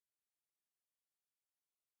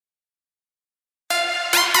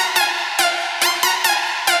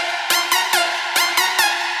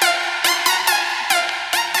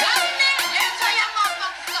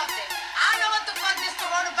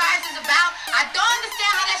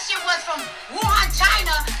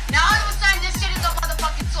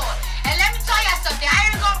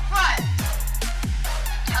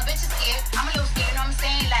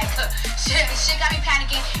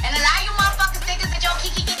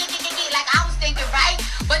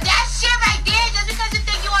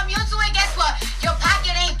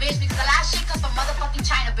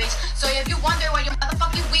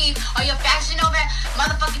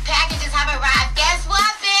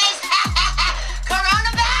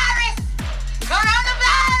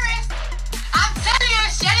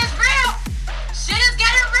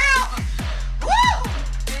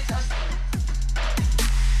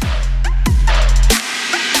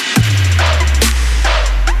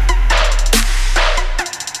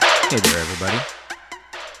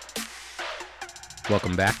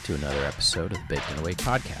Welcome back to another episode of the Baked and Awake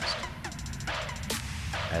podcast.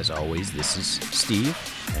 As always, this is Steve,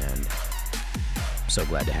 and I'm so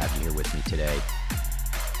glad to have you here with me today.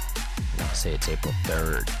 I want to say it's April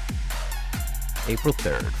 3rd. April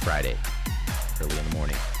 3rd, Friday, early in the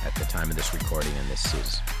morning at the time of this recording, and this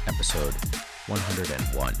is episode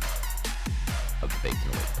 101 of the Baked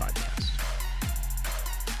and Awake podcast.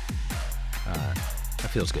 It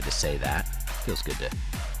feels good to say that. It feels good to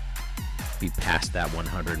be past that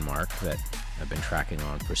 100 mark that I've been tracking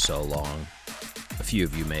on for so long. A few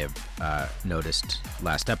of you may have noticed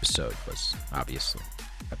last episode was obviously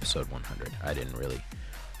episode 100. I didn't really,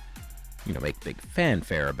 make big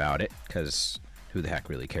fanfare about it because who the heck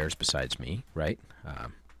really cares besides me, right?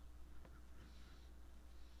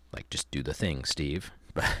 Just do the thing, Steve.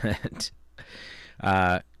 But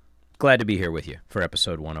glad to be here with you for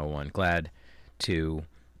episode 101. Glad to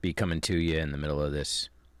be coming to you in the middle of this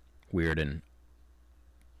weird and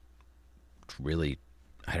really,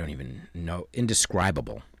 I don't even know,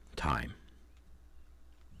 indescribable time.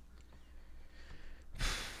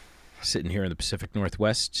 Sitting here in the Pacific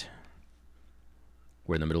Northwest,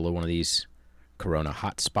 we're in the middle of one of these corona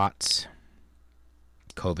hotspots.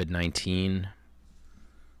 COVID-19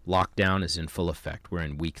 lockdown is in full effect. We're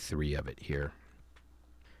in week 3 of it here.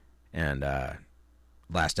 And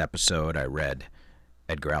last episode I read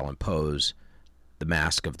Edgar Allan Poe's The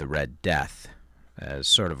Mask of the Red Death as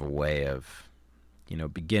sort of a way of,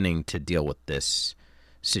 beginning to deal with this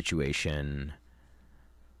situation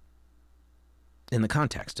in the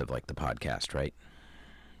context of, the podcast, right?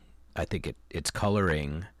 I think it's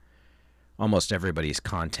coloring almost everybody's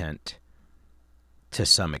content to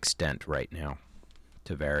some extent right now,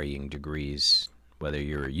 to varying degrees, whether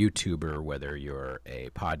you're a YouTuber, whether you're a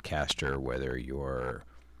podcaster, whether you're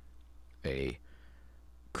a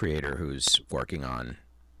creator who's working on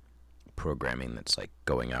programming that's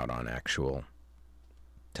going out on actual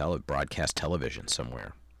broadcast television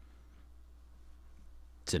somewhere.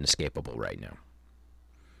 It's inescapable right now.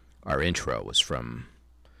 Our intro was from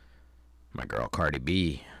my girl Cardi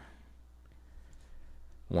B,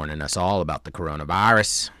 warning us all about the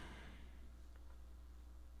coronavirus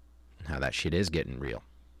and how that shit is getting real.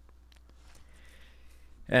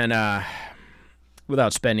 And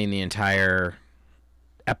without spending the entire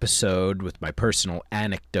episode with my personal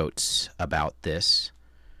anecdotes about this,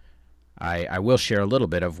 I will share a little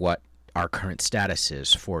bit of what our current status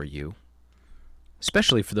is for you,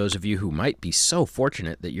 especially for those of you who might be so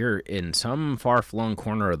fortunate that you're in some far-flung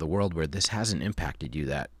corner of the world where this hasn't impacted you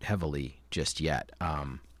that heavily just yet.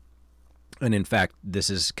 And in fact,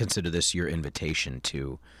 consider this your invitation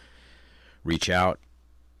to reach out,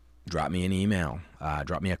 drop me an email,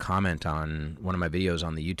 drop me a comment on one of my videos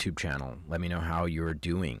on the YouTube channel. Let me know how you're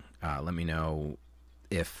doing. Let me know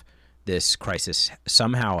if this crisis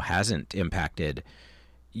somehow hasn't impacted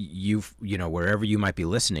you, wherever you might be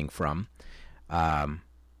listening from.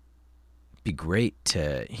 Be great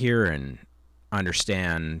to hear and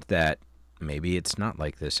understand that maybe it's not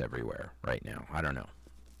like this everywhere right now. I don't know.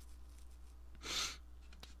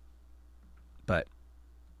 But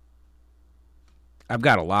I've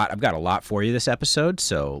got a lot for you this episode,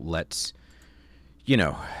 so let's,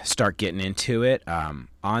 start getting into it.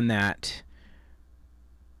 On that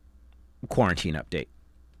quarantine update,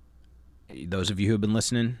 those of you who have been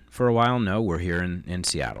listening for a while know we're here in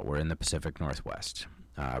Seattle. We're in the Pacific Northwest.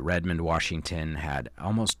 Redmond, Washington had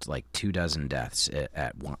almost 24 deaths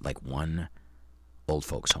at one old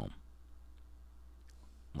folks home.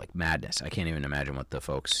 Madness. I can't even imagine what the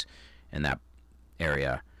folks in that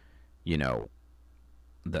area,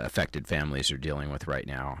 the affected families are dealing with right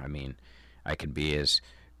now. I mean, I can be as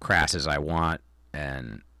crass as I want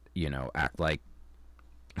and, act like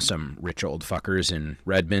some rich old fuckers in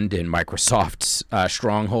Redmond in Microsoft's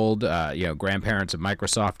stronghold. Grandparents of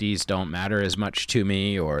Microsofties don't matter as much to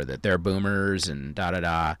me, or that they're boomers and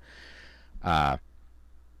da-da-da.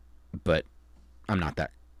 But I'm not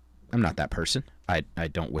that person. I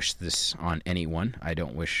don't wish this on anyone. I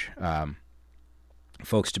don't wish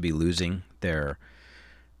folks to be losing their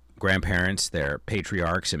grandparents, their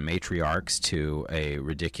patriarchs and matriarchs to a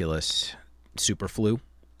ridiculous super flu.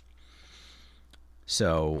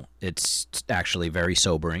 So it's actually very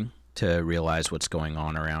sobering to realize what's going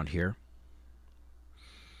on around here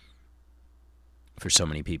for so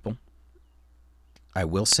many people. I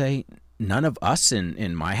will say none of us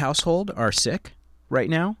in my household are sick right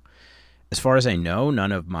now. As far as I know,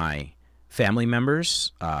 none of my family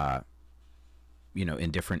members,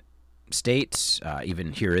 in different states,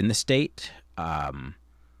 even here in the state, are,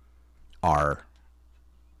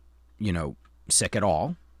 sick at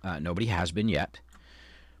all. Nobody has been yet.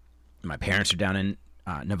 My parents are down in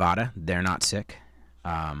Nevada. They're not sick.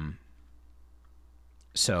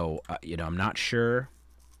 So, I'm not sure.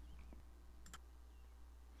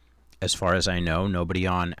 As far as I know, nobody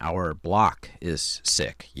on our block is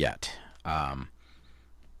sick yet.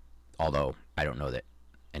 Although I don't know that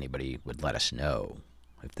anybody would let us know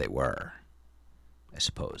if they were, I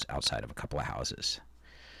suppose, outside of a couple of houses.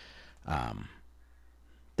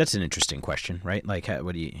 That's an interesting question, right? Like,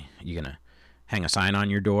 what are you going to hang a sign on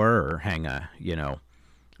your door or hang a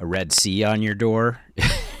red C on your door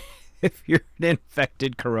if you're an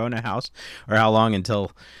infected corona house? Or how long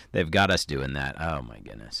until they've got us doing that? Oh, my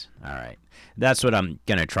goodness. All right. That's what I'm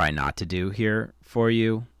going to try not to do here for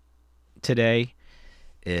you today,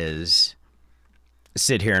 is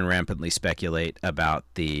sit here and rampantly speculate about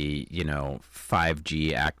the,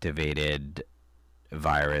 5G activated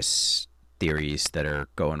virus theories that are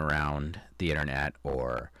going around the internet,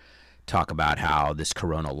 or talk about how this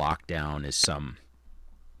corona lockdown is some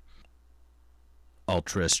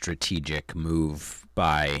ultra strategic move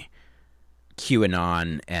by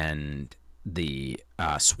QAnon and the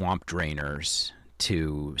swamp drainers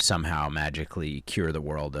to somehow magically cure the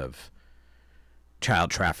world of child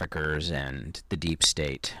traffickers and the deep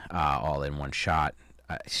state all in one shot.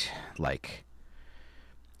 I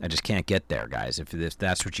just can't get there, guys. If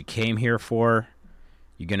that's what you came here for,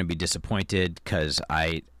 you're going to be disappointed, because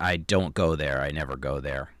I don't go there. I never go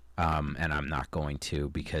there. And I'm not going to,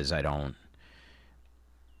 because I don't...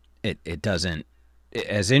 It doesn't...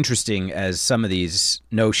 As interesting as some of these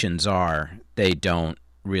notions are, they don't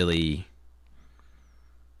really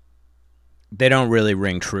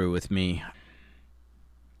ring true with me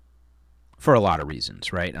for a lot of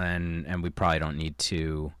reasons, right? And we probably don't need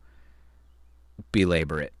to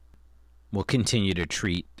belabor it. We'll continue to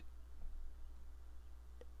treat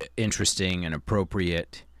interesting and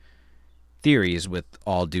appropriate theories with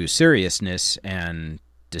all due seriousness and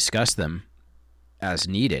discuss them as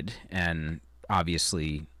needed. And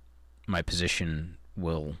obviously, my position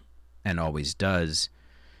will, and always does,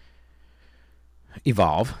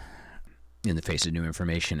 evolve in the face of new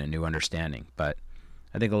information and new understanding. But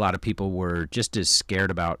I think a lot of people were just as scared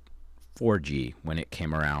about 4G when it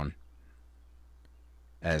came around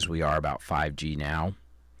as we are about 5G now.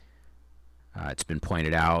 It's been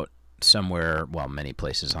pointed out somewhere, well, many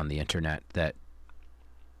places on the internet, that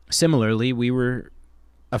similarly we were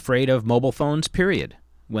afraid of mobile phones, period,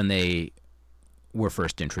 when they were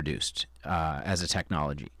first introduced as a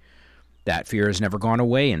technology. That fear has never gone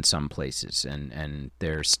away in some places, and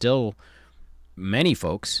there's still many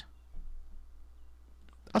folks,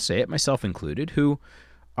 I'll say it, myself included, who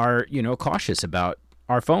are, cautious about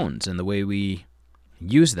our phones and the way we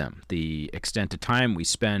use them, the extent of time we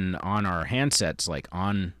spend on our handsets, like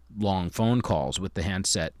on long phone calls with the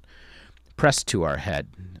handset pressed to our head.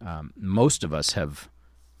 Most of us have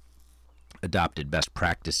adopted best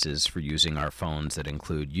practices for using our phones that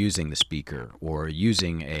include using the speaker or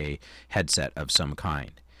using a headset of some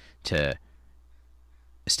kind to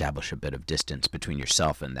establish a bit of distance between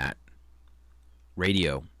yourself and that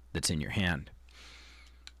radio that's in your hand.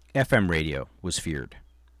 FM radio was feared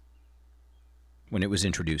when it was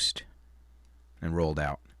introduced and rolled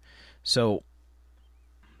out. So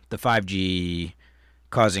the 5G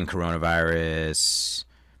causing coronavirus,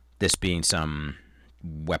 this being some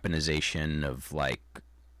weaponization of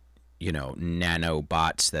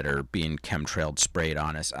nanobots that are being chemtrailed, sprayed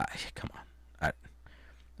on us. Come on.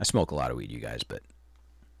 I smoke a lot of weed, you guys, but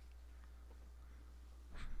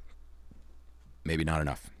maybe not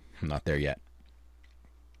enough. I'm not there yet.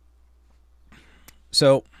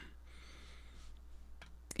 So,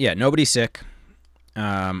 yeah, nobody's sick.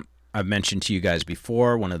 I've mentioned to you guys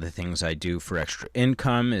before, one of the things I do for extra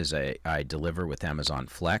income is I deliver with Amazon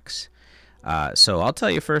Flex. So I'll tell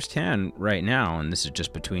you firsthand right now, and this is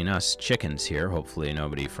just between us chickens here, hopefully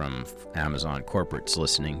nobody from Amazon corporate's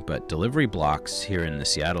listening, but delivery blocks here in the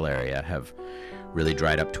Seattle area have really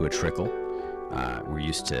dried up to a trickle. We're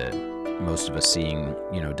used to, most of us, seeing,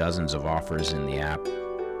 dozens of offers in the app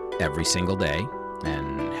every single day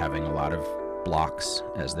and having a lot of blocks,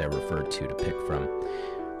 as they're referred to pick from.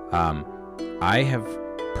 I have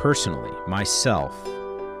personally, myself,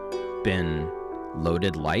 been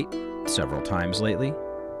loaded light several times lately,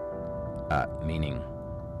 meaning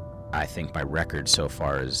I think my record so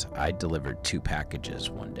far is I delivered 2 packages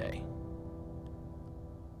one day.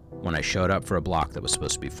 When I showed up for a block that was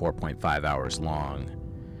supposed to be 4.5 hours long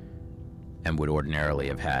and would ordinarily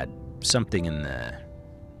have had something in the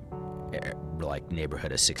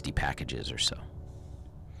neighborhood of 60 packages or so.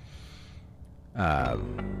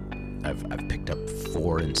 I've picked up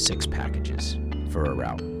 4 and 6 packages for a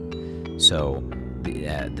route. So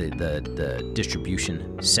the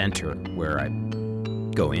distribution center where I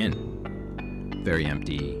go in, very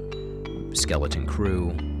empty, skeleton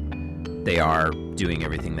crew. They are doing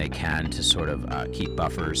everything they can to sort of keep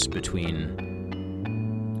buffers between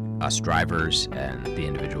us drivers and the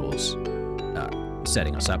individuals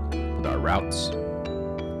setting us up with our routes.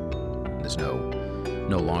 There's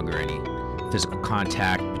no longer any physical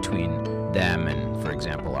contact between them and, for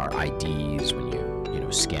example, our IDs when you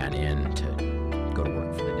scan in to go to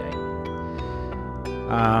work for the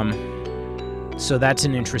day. So that's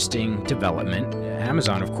an interesting development.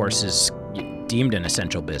 Amazon, of course, is deemed an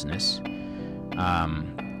essential business.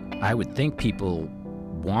 I would think people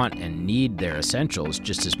want and need their essentials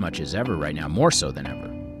just as much as ever right now, more so than ever,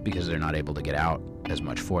 because they're not able to get out as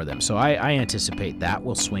much for them. So I anticipate that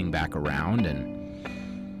will swing back around,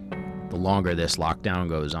 and the longer this lockdown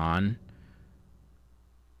goes on,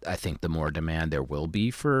 I think the more demand there will be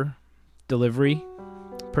for delivery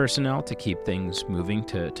personnel to keep things moving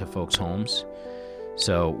to folks' homes.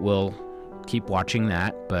 So we'll keep watching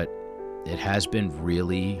that, but it has been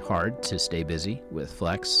really hard to stay busy with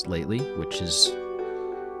Flex lately, which is,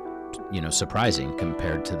 surprising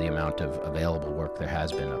compared to the amount of available work there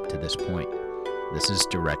has been up to this point. This is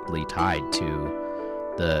directly tied to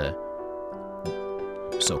the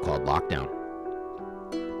so-called lockdown.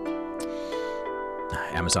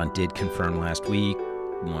 Amazon did confirm last week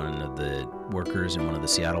one of the workers in one of the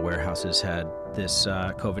Seattle warehouses had this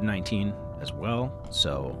COVID-19 as well.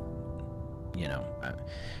 So,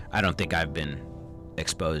 I don't think I've been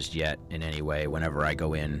exposed yet in any way. Whenever I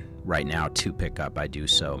go in right now to pick up, I do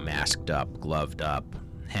so masked up, gloved up,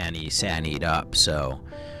 sanied up. So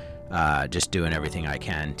just doing everything I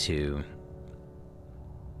can to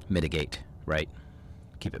mitigate, right?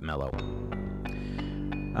 Keep it mellow.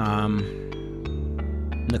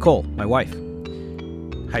 Nicole, my wife,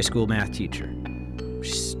 high school math teacher.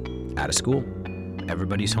 She's out of school.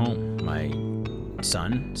 Everybody's home. My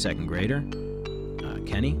son, second grader,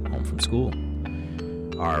 Kenny, home from school.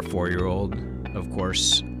 Our 4-year-old, of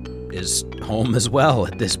course, is home as well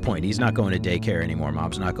at this point. He's not going to daycare anymore.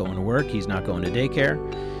 Mom's not going to work. He's not going to daycare.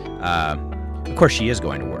 Of course, she is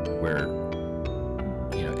going to work, where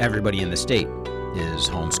everybody in the state is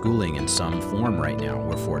homeschooling in some form right now.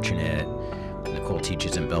 We're fortunate. Nicole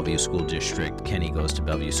teaches in Bellevue School District. Kenny goes to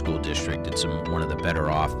Bellevue School District. It's one of the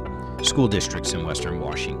better off school districts in Western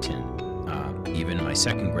Washington. Even my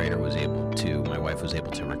second grader my wife was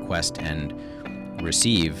able to request and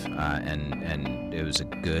receive, and it was a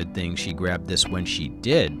good thing she grabbed this when she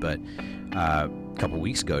did, but a couple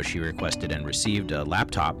weeks ago she requested and received a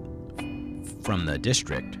laptop from the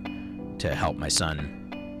district to help my son,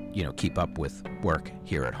 keep up with work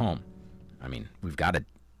here at home. I mean, we've got a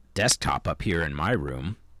desktop up here in my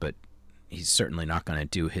room, but he's certainly not going to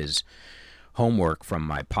do his homework from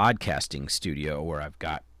my podcasting studio where I've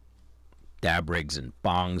got dab rigs and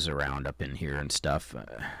bongs around up in here and stuff.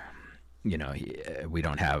 We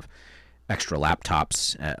don't have extra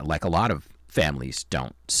laptops like a lot of families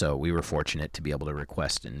don't. So we were fortunate to be able to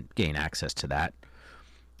request and gain access to that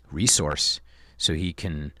resource so he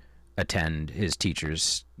can attend his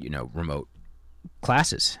teacher's, remote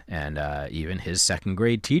classes. And even his second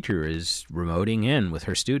grade teacher is remoting in with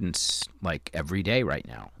her students like every day right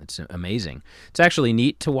now. It's amazing. It's actually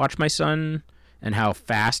neat to watch my son and how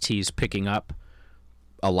fast he's picking up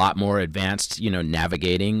a lot more advanced,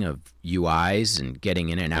 navigating of UIs and getting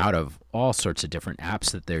in and out of all sorts of different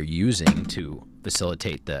apps that they're using to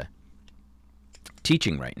facilitate the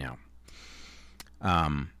teaching right now.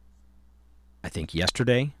 I think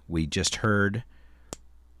yesterday we just heard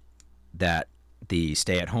that the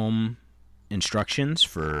stay-at-home instructions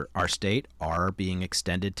for our state are being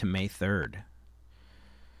extended to May 3rd.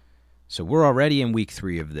 So we're already in week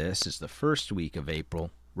 3 of this. It's the first week of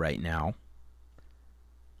April right now.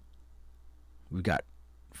 We've got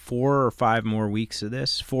 4 or 5 more weeks of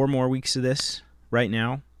this, 4 more weeks of this right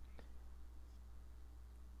now,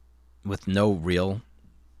 with no real,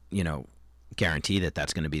 guarantee that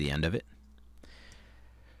that's going to be the end of it.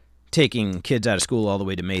 Taking kids out of school all the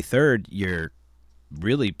way to May 3rd, you're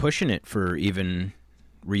really pushing it for even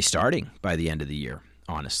restarting by the end of the year,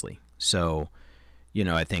 honestly. So,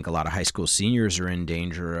 I think a lot of high school seniors are in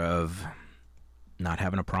danger of not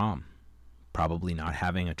having a prom, probably not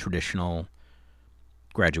having a traditional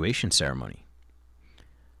graduation ceremony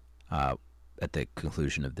at the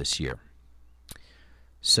conclusion of this year.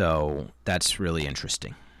 So that's really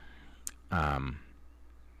interesting. I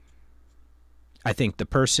think the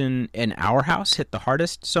person in our house hit the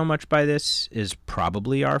hardest so much by this is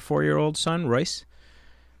probably our 4-year-old son, Royce.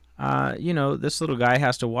 This little guy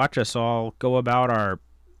has to watch us all go about our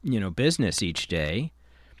business each day.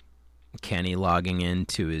 Kenny logging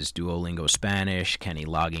into his Duolingo Spanish, Kenny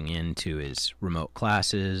logging into his remote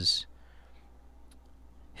classes,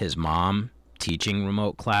 his mom teaching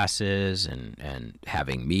remote classes and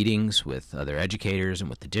having meetings with other educators and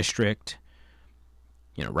with the district,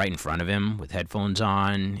 right in front of him with headphones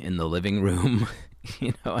on in the living room,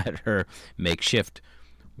 at her makeshift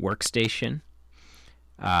workstation.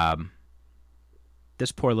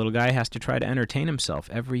 This poor little guy has to try to entertain himself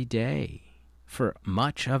every day for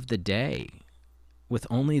much of the day with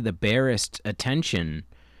only the barest attention,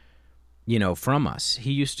 from us.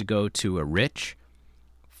 He used to go to a rich,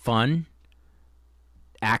 fun,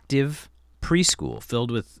 active preschool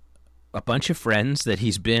filled with a bunch of friends that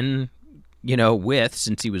he's been, with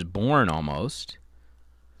since he was born almost.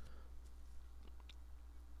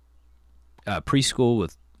 Preschool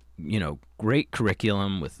with, great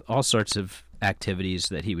curriculum with all sorts of activities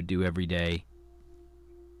that he would do every day.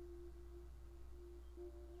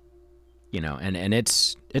 And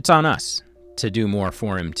it's on us to do more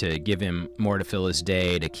for him, to give him more to fill his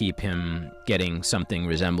day, to keep him getting something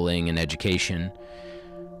resembling an education.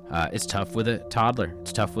 It's tough with a toddler.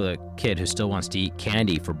 It's tough with a kid who still wants to eat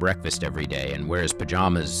candy for breakfast every day and wears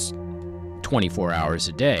pajamas 24 hours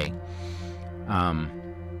a day.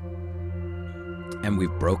 And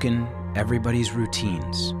we've broken everybody's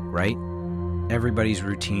routines, right? Everybody's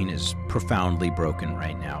routine is profoundly broken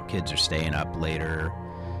right now. Kids are staying up later,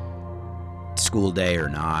 school day or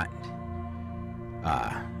not.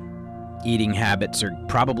 Eating habits are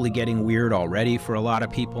probably getting weird already for a lot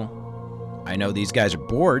of people. I know these guys are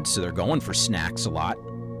bored, so they're going for snacks a lot.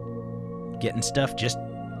 Getting stuff just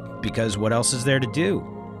because what else is there to do?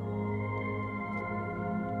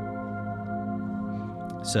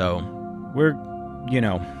 So we're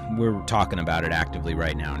talking about it actively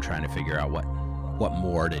right now and trying to figure out what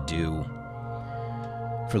more to do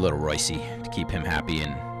for little Royce to keep him happy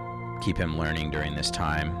and keep him learning during this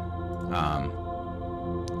time.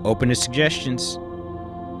 Open to suggestions.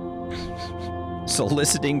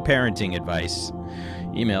 Soliciting parenting advice.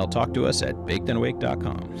 Email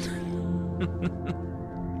talktous@bakedandawake.com.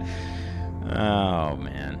 Oh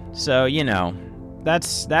man. So,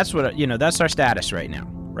 that's what, that's our status right now,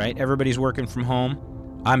 right? Everybody's working from home.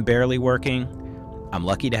 I'm barely working. I'm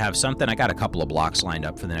lucky to have something. I got a couple of blocks lined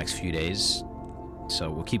up for the next few days. So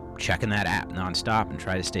we'll keep checking that app nonstop and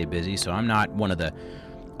try to stay busy. So I'm not one of the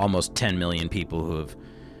almost 10 million people who have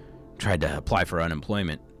tried to apply for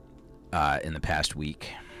unemployment in the past week.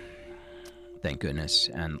 Thank goodness.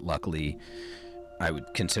 And luckily, I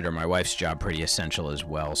would consider my wife's job pretty essential as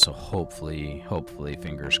well. So hopefully,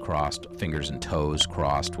 fingers crossed, fingers and toes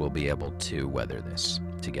crossed, we'll be able to weather this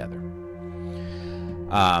together.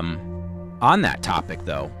 On that topic,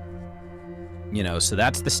 though, so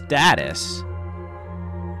that's the status.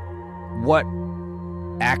 What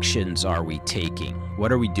actions are we taking?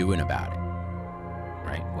 What are we doing about it?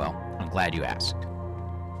 Right? Well, I'm glad you asked.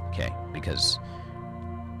 Okay, because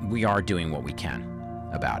we are doing what we can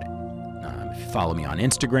about it. If you follow me on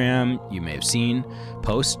Instagram, you may have seen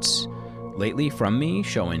posts lately from me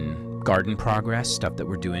showing garden progress, stuff that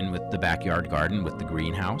we're doing with the backyard garden, with the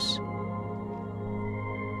greenhouse.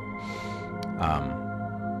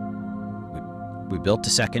 We built a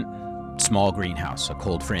second small greenhouse, a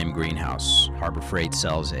cold frame greenhouse. Harbor Freight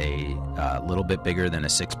sells a little bit bigger than a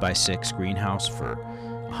 6x6 greenhouse for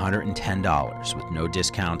 $110 with no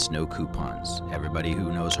discounts, no coupons. Everybody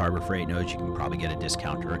who knows Harbor Freight knows you can probably get a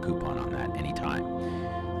discount or a coupon on that anytime.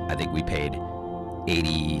 I think we paid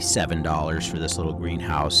 $87 for this little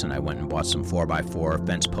greenhouse, and I went and bought some 4x4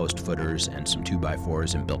 fence post footers and some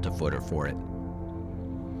 2x4s and built a footer for it.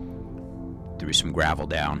 Threw some gravel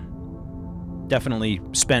down. Definitely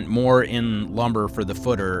spent more in lumber for the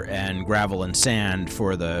footer and gravel and sand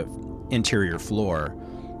for the interior floor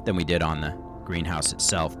than we did on the greenhouse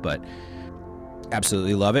itself, but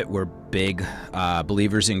absolutely love it. We're big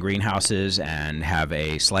believers in greenhouses and have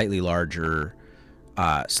a slightly larger,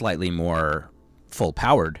 slightly more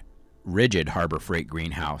full-powered, rigid Harbor Freight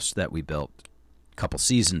greenhouse that we built a couple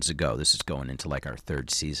seasons ago. This is going into like our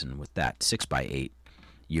third season with that 6x8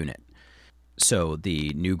 unit. So the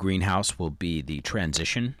new greenhouse will be the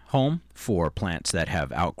transition home for plants that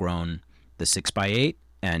have outgrown the 6x8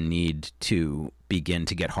 and need to begin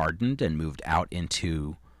to get hardened and moved out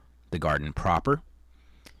into the garden proper.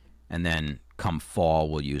 And then come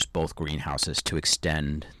fall, we'll use both greenhouses to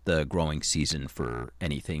extend the growing season for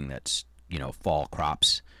anything that's, fall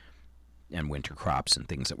crops and winter crops and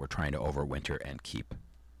things that we're trying to overwinter and keep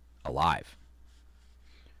alive.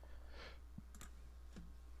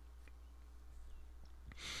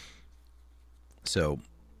 So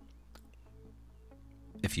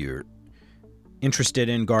if you're interested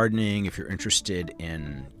in gardening, if you're interested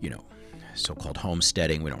in, so-called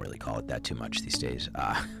homesteading, we don't really call it that too much these days.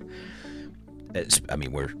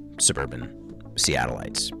 We're suburban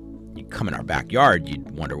Seattleites. You come in our backyard, you'd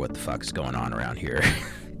wonder what the fuck's going on around here,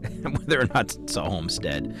 whether or not it's a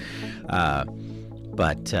homestead.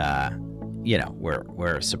 But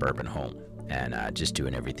we're a suburban home, and just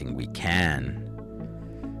doing everything we can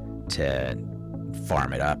to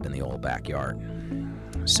farm it up in the old backyard.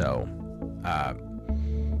 So,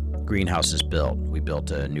 greenhouse is built. We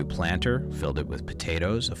built a new planter, filled it with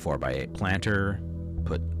potatoes, a 4x8 planter,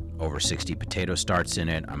 put over 60 potato starts in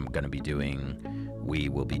it. We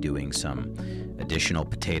will be doing some additional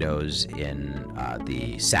potatoes in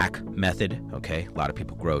the sack method. Okay, a lot of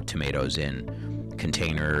people grow tomatoes in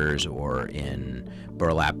containers or in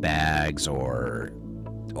burlap bags or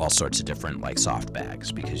all sorts of different soft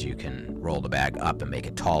bags, because you can roll the bag up and make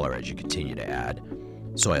it taller as you continue to add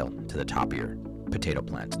soil to the top of your potato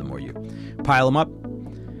plants. The more you pile them up,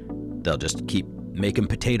 they'll just keep making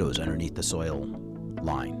potatoes underneath the soil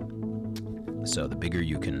line. So the bigger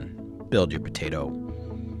you can build your potato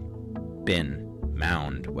bin,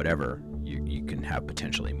 mound, whatever, you can have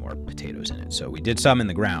potentially more potatoes in it. So we did some in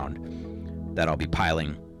the ground that I'll be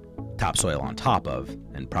piling topsoil on top of,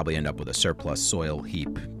 and probably end up with a surplus soil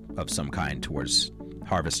heap of some kind towards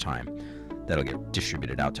harvest time that'll get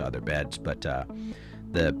distributed out to other beds. But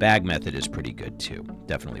the bag method is pretty good too.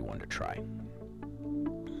 Definitely one to try.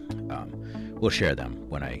 We'll share them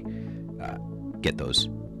when I get those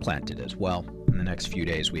planted as well. In the next few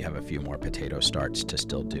days, we have a few more potato starts to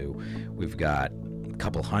still do. We've got a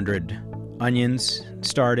couple hundred onions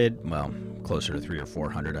started. Well, closer to 300 or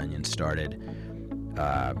 400 onions started.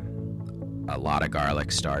 A lot of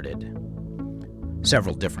garlic started.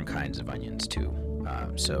 Several different kinds of onions too.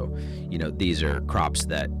 So these are crops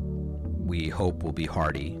that we hope will be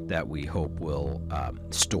hardy, that we hope will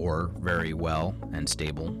store very well and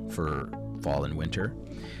stable for fall and winter.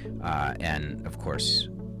 And of course,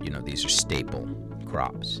 these are staple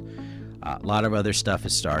crops. A lot of other stuff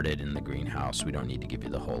is started in the greenhouse. We don't need to give you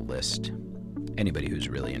the whole list. Anybody who's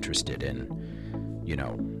really interested in,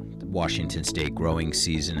 the Washington State growing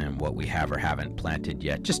season and what we have or haven't planted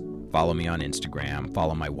yet, just follow me on Instagram.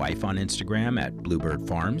 Follow my wife on Instagram at Bluebird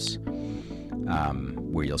Farms,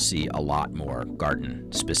 where you'll see a lot more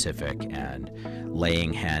garden specific and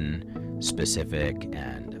laying hen specific,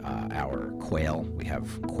 and our quail. We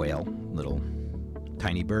have quail, little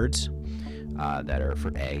tiny birds that are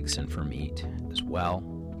for eggs and for meat as well,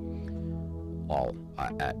 all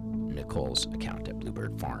at Nicole's account at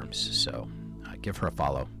Bluebird Farms. So give her a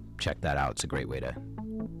follow. Check that out. It's a great way to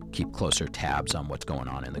keep closer tabs on what's going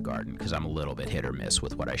on in the garden, because I'm a little bit hit or miss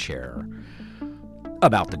with what I share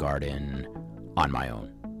about the garden on my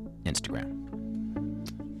own Instagram.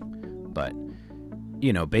 But,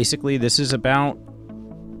 basically this is about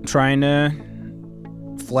trying to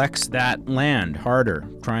flex that land harder,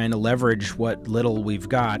 trying to leverage what little we've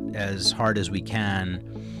got as hard as we can,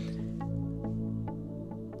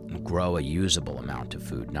 grow a usable amount of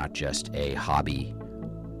food, not just a hobby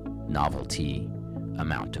novelty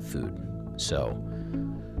amount of food. So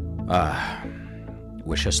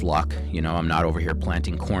wish us luck. I'm not over here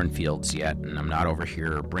planting cornfields yet, and I'm not over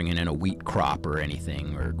here bringing in a wheat crop or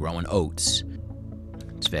anything, or growing oats.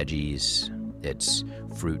 It's veggies, it's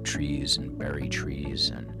fruit trees and berry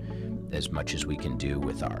trees, and as much as we can do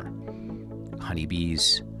with our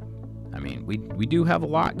honeybees. We do have a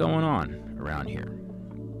lot going on around here.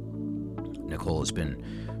 Nicole has been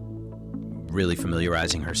really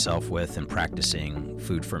familiarizing herself with and practicing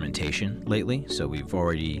food fermentation lately. So we've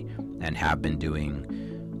already and have been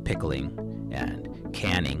doing pickling and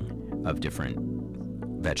canning of different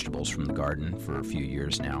vegetables from the garden for a few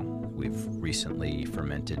years now. We've recently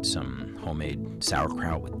fermented some homemade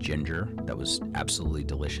sauerkraut with ginger that was absolutely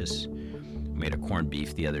delicious. We made a corned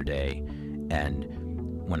beef the other day, and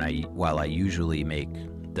while I usually make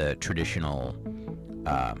the traditional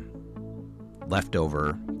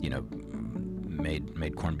leftover,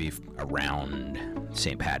 made corned beef around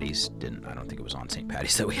St. Patty's. I don't think it was on St.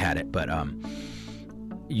 Patty's that we had it, but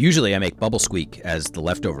usually I make bubble squeak as the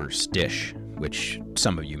leftovers dish, which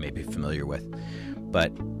some of you may be familiar with.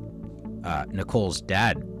 But Nicole's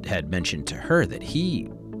dad had mentioned to her that he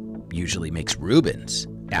usually makes Reubens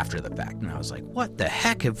after the fact, and I was like, what the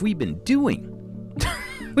heck have we been doing?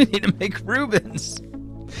 We need to make Reubens.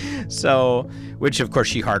 So, which of course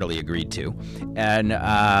she heartily agreed to, and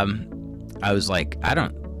I was like, I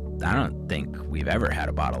don't think we've ever had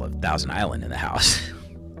a bottle of Thousand Island in the house.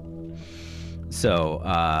 So,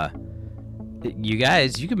 you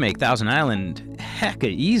guys, you can make Thousand Island hecka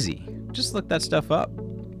easy. Just look that stuff up.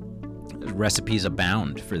 Recipes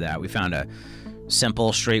abound for that. We found a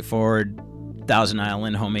simple, straightforward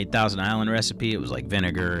homemade Thousand Island recipe. It was like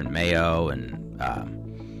vinegar and mayo and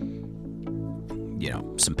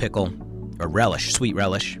some pickle or relish, sweet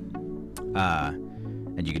relish.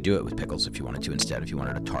 And you could do it with pickles if you wanted to instead, if you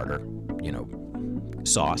wanted a tartar,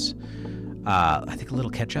 sauce. I think a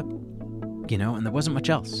little ketchup, and there wasn't much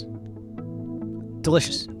else.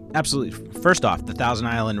 Delicious. Absolutely. First off, the Thousand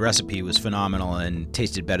Island recipe was phenomenal and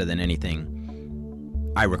tasted better than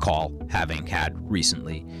anything I recall having had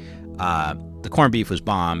recently. The corned beef was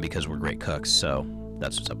bomb because we're great cooks, so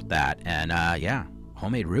that's what's up with that. And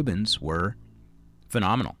homemade Reubens were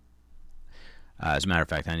phenomenal. As a matter of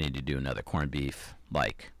fact, I need to do another corned beef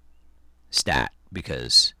stat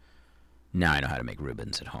because now I know how to make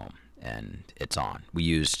Reubens at home, and it's on. We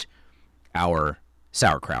used our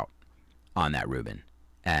sauerkraut on that Reuben,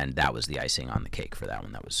 and that was the icing on the cake for that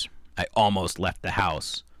one. I almost left the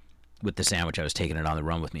house with the sandwich. I was taking it on the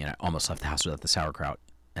run with me, and I almost left the house without the sauerkraut.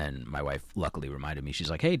 And my wife luckily reminded me. She's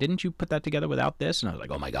like, "Hey, didn't you put that together without this?" And I was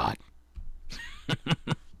like, "Oh my God."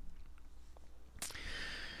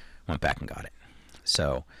 Went back and got it.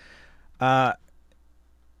 So,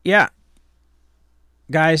 yeah.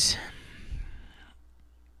 Guys,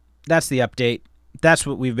 that's the update. That's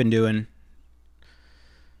what we've been doing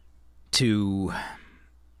to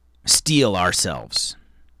steel ourselves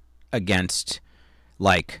against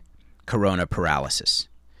corona paralysis.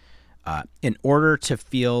 In order to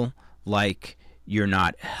feel like you're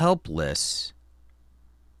not helpless,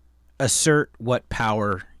 assert what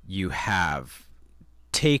power you have.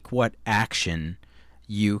 Take what action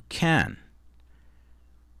you can.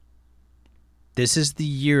 This is the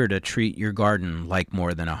year to treat your garden like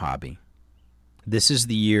more than a hobby. This is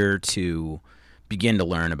the year to begin to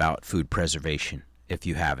learn about food preservation if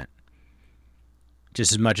you haven't.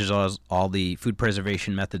 Just as much as all the food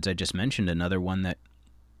preservation methods I just mentioned, another one that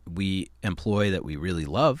we employ that we really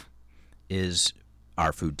love is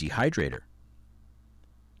our food dehydrator.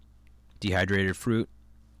 Dehydrated fruit,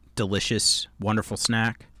 delicious, wonderful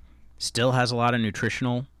snack. Still has a lot of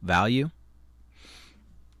nutritional value.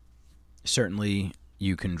 Certainly,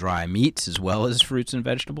 you can dry meats as well as fruits and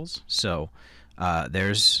vegetables. So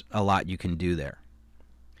there's a lot you can do there.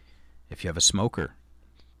 If you have a smoker,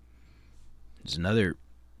 there's another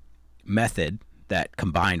method that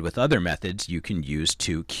combined with other methods you can use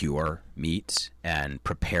to cure meats and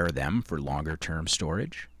prepare them for longer term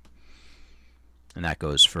storage. And that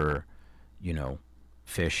goes for,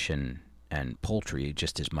 fish and poultry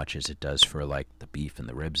just as much as it does for the beef and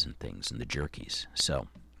the ribs and things and the jerkies. So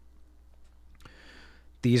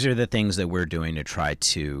these are the things that we're doing to try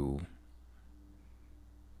to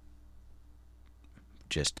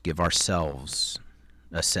just give ourselves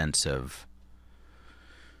a sense of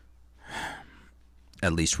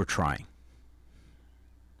at least we're trying.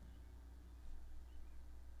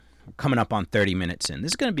 We're coming up on 30 minutes in.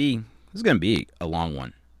 This is gonna be a long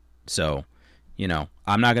one. So,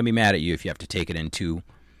 I'm not gonna be mad at you if you have to take it in 2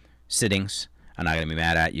 sittings. I'm not gonna be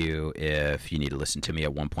mad at you if you need to listen to me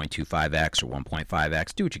at 1.25x or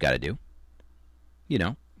 1.5x. Do what you gotta do.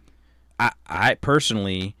 I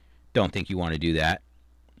personally don't think you want to do that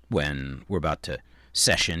when we're about to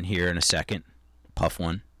session here in a second, puff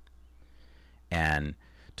one, and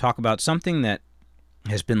talk about something that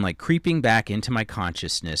has been creeping back into my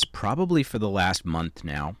consciousness probably for the last month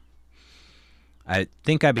now. I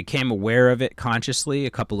think I became aware of it consciously a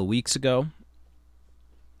couple of weeks ago.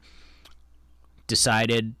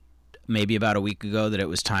 Decided maybe about a week ago that it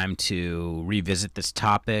was time to revisit this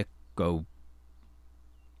topic, go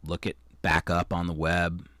look it back up on the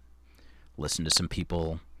web, listen to some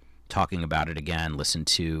people talking about it again, listen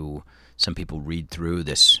to some people read through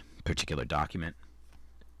this particular document,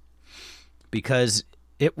 because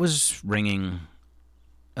it was ringing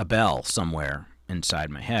a bell somewhere inside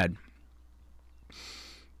my head.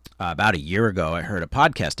 About a year ago, I heard a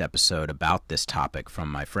podcast episode about this topic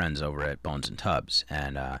from my friends over at Bones and Tubs,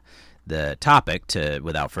 and the topic,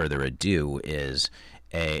 without further ado, is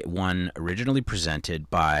one originally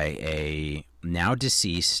presented by a now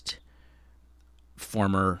deceased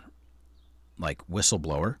former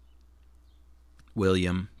whistleblower,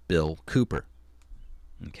 William Bill Cooper.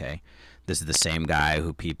 Okay, this is the same guy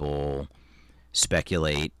who people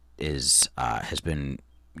speculate is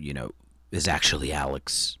actually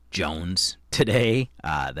Alex Jones today.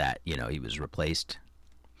 That he was replaced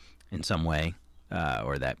in some way,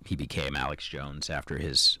 or that he became Alex Jones after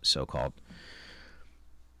his so-called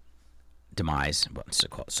demise. Well,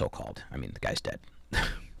 so-called. I mean, the guy's dead.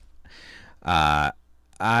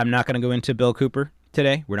 I'm not going to go into Bill Cooper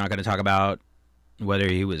today. We're not going to talk about whether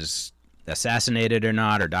he was assassinated or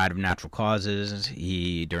not, or died of natural causes.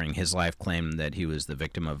 He, during his life, claimed that he was the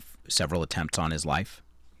victim of several attempts on his life.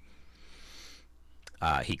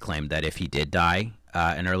 He claimed that if he did die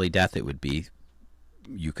an early death, it would be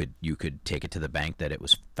you could take it to the bank that it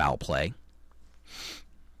was foul play.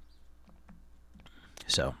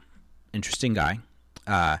 So, interesting guy.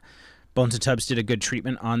 Bones and Tubbs did a good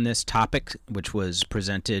treatment on this topic, which was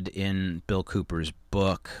presented in Bill Cooper's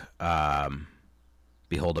book.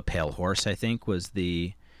 Behold a Pale Horse, I think, was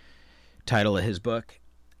the title of his book.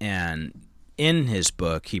 And in his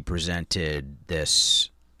book, he presented this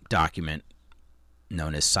document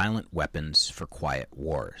known as Silent Weapons for Quiet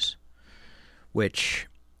Wars, which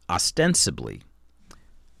ostensibly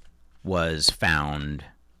was found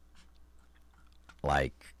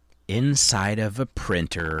like inside of a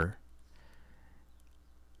printer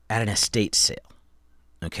at an estate sale.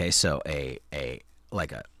 Okay, so a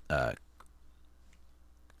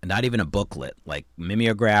not even a booklet, like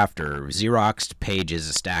mimeographed or Xeroxed pages,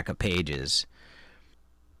 a stack of pages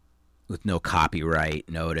with no copyright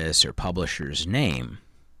notice or publisher's name,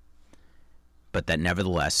 but that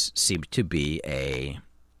nevertheless seemed to be a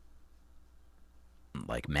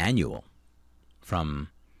manual from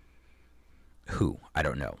who? I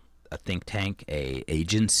don't know. A think tank, a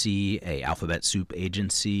agency, a alphabet soup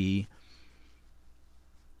agency,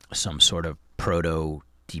 some sort of proto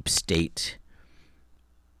deep state.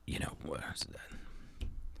 What was that? I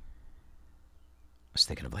was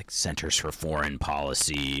thinking of like Centers for Foreign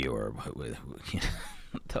Policy or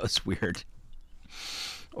those weird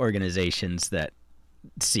organizations that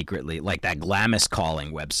secretly, like that Glamis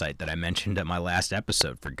Calling website that I mentioned at my last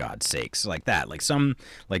episode, for God's sakes, like that, like some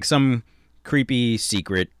creepy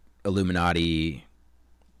secret Illuminati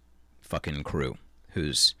fucking crew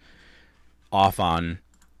who's off on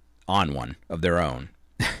one of their own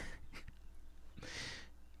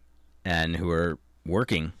and who are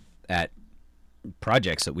working at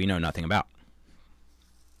projects that we know nothing about.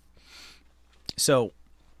 So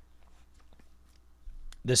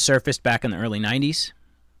this surfaced back in the early 90s,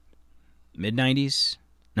 mid-90s,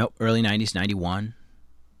 nope, early 90s, 91.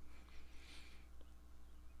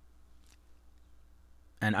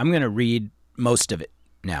 And I'm going to read most of it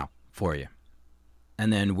now for you.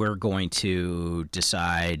 And then we're going to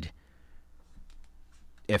decide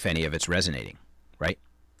if any of it's resonating, right?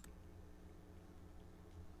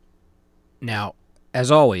 Now, as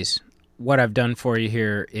always, what I've done for you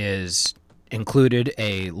here is included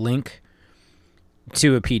a link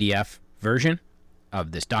to a PDF version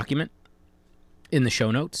of this document in the show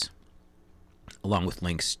notes, along with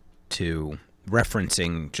links to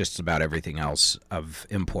referencing just about everything else of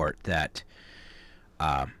import that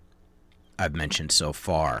I've mentioned so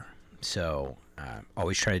far. So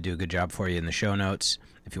always try to do a good job for you in the show notes.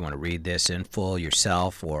 If you want to read this in full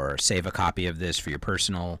yourself or save a copy of this for your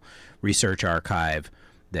personal research archive,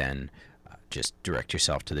 then just direct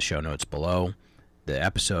yourself to the show notes below the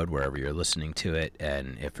episode, wherever you're listening to it.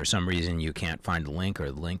 And if for some reason you can't find the link,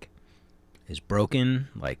 or the link is broken,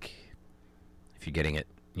 like if you're getting it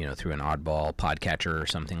through an oddball podcatcher or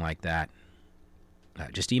something like that,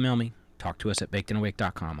 just email me. Talk to us at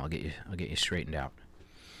bakedandawake.com. I'll get you straightened out.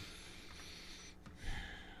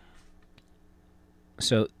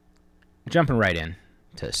 So, jumping right in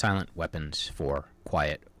to Silent Weapons for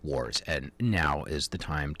Quiet Wars, and now is the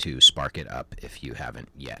time to spark it up if you haven't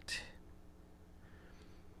yet.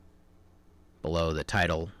 Below the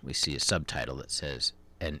title, we see a subtitle that says,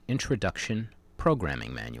 An Introduction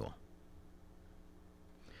Programming Manual.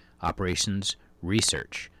 Operations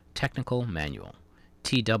Research Technical Manual,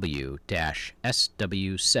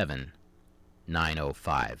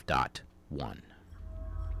 TW-SW7905.1.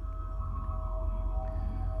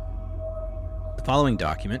 The following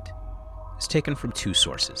document is taken from two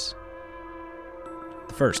sources.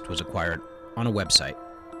 The first was acquired on a website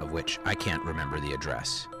of which I can't remember the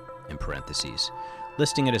address, in parentheses,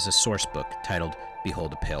 listing it as a source book titled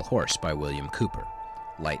Behold a Pale Horse by William Cooper,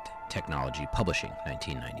 Light Technology Publishing,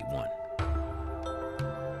 1991.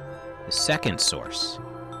 The second source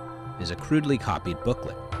is a crudely copied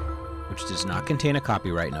booklet, which does not contain a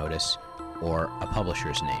copyright notice or a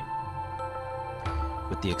publisher's name.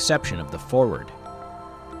 With the exception of the foreword,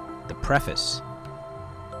 the preface,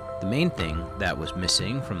 the main thing that was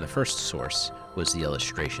missing from the first source was the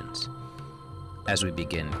illustrations. As we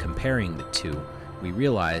begin comparing the two, we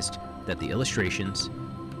realized that the illustrations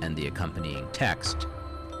and the accompanying text,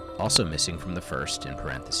 also missing from the first, in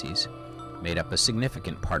parentheses, made up a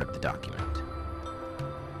significant part of the document.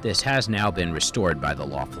 This has now been restored by the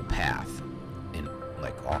Lawful Path, in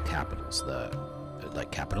all capitals,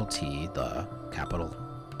 capital T, the capital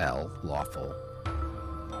L, lawful,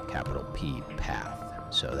 all capital P path.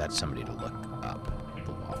 So that's somebody to look up,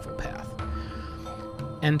 the lawful path.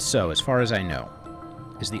 And so, as far as I know,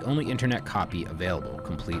 is the only internet copy available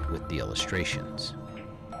complete with the illustrations.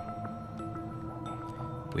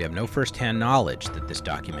 We have no first-hand knowledge that this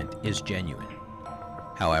document is genuine.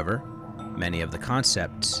 However, many of the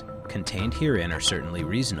concepts contained herein are certainly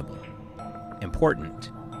reasonable,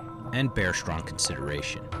 important, and bear strong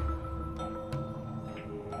consideration.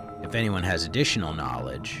 If anyone has additional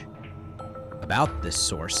knowledge about this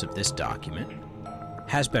source of this document,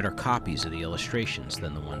 has better copies of the illustrations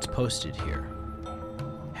than the ones posted here,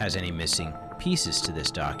 has any missing pieces to this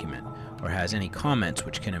document, or has any comments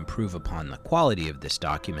which can improve upon the quality of this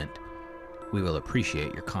document, we will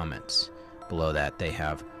appreciate your comments. Below that, they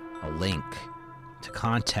have a link to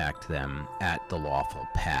contact them at The Lawful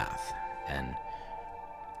Path, and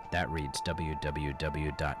that reads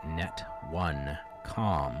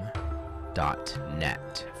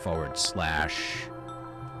www.netcom.net/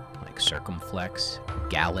 like circumflex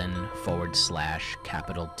gallon /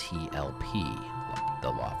 capital TLP, The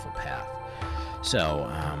Lawful Path. So,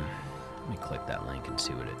 let me click that link and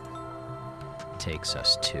see what it takes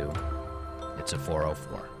us to. It's a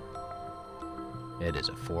 404. It is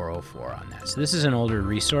a 404 on that. So this is an older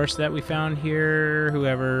resource that we found here,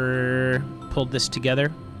 whoever pulled this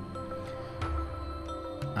together.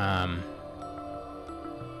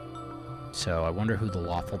 So I wonder who the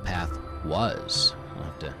Lawful Path was. We'll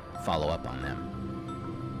have to follow up on them.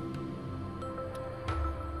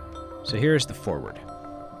 So here's the forward.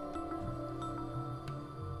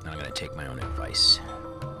 I'm going to take my own advice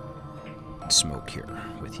and smoke here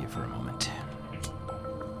with you for a moment.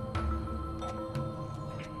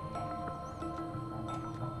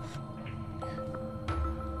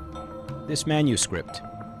 This manuscript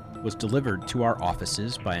was delivered to our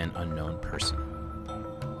offices by an unknown person.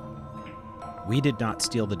 We did not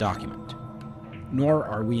steal the document, nor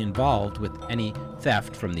are we involved with any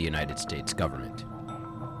theft from the United States government.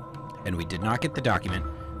 And we did not get the document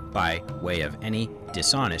by way of any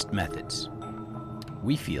dishonest methods.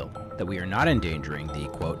 We feel that we are not endangering the,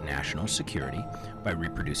 quote, national security by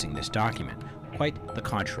reproducing this document. Quite the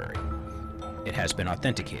contrary. It has been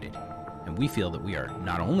authenticated, and we feel that we are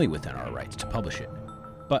not only within our rights to publish it,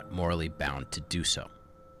 but morally bound to do so.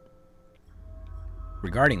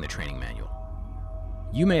 Regarding the training manual,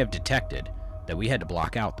 you may have detected that we had to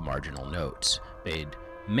block out the marginal notes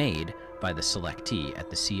made by the selectee at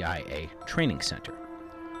the CIA Training Center,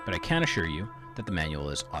 but I can assure you that the manual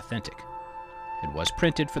is authentic. It was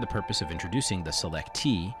printed for the purpose of introducing the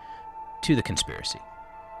selectee to the conspiracy.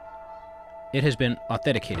 It has been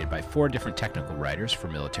authenticated by 4 different technical writers for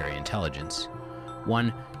military intelligence,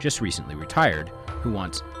 one just recently retired who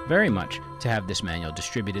wants very much to have this manual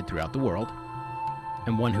distributed throughout the world,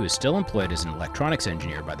 and one who is still employed as an electronics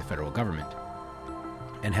engineer by the federal government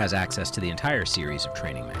and has access to the entire series of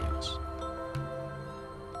training manuals.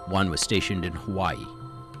 One was stationed in Hawaii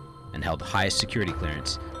and held the highest security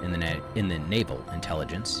clearance in the naval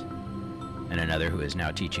intelligence, and another who is now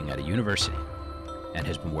teaching at a university and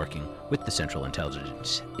has been working with the Central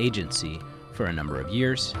Intelligence Agency for a number of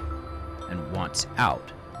years and wants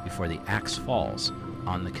out before the axe falls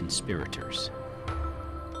on the conspirators.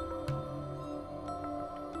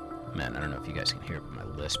 Man, I don't know if you guys can hear it, but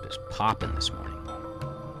my lisp is popping this morning.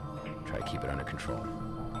 Try to keep it under control.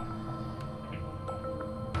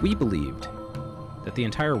 We believed that the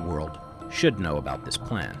entire world should know about this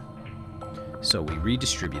plan. So we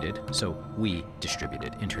distributed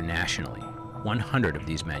internationally 100 of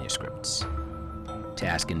these manuscripts to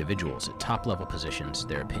ask individuals at top-level positions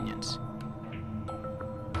their opinions.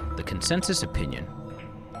 The consensus opinion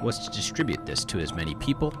was to distribute this to as many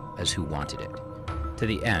people as who wanted it, to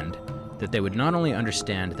the end that they would not only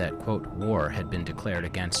understand that, quote, war had been declared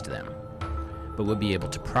against them, but would be able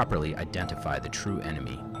to properly identify the true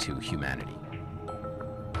enemy to humanity.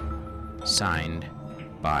 Signed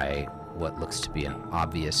by what looks to be an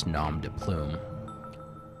obvious nom de plume,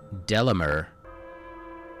 Delamer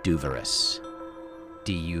Duverus,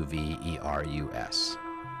 Duverus.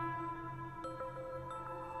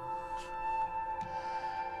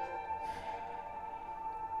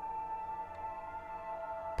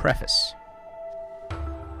 Preface.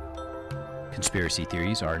 Conspiracy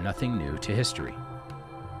theories are nothing new to history.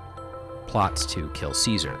 Plots to kill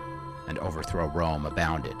Caesar and overthrow Rome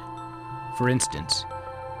abounded. For instance,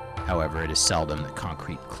 however, it is seldom that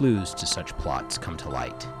concrete clues to such plots come to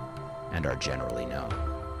light and are generally known.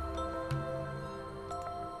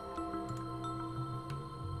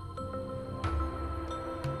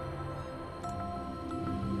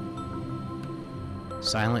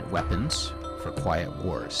 Silent weapons for quiet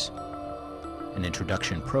wars. an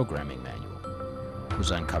introduction programming manual,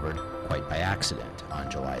 was uncovered quite by accident on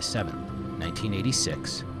July 7,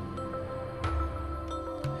 1986,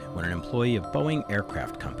 when an employee of Boeing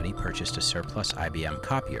Aircraft Company purchased a surplus IBM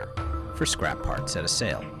copier for scrap parts at a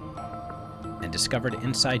sale and discovered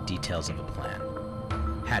inside details of a plan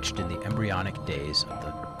hatched in the embryonic days of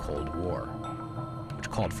the Cold War, which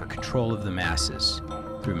called for control of the masses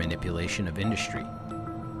through manipulation of industry,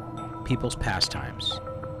 people's pastimes,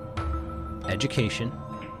 education,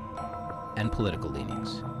 and political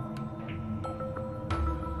leanings.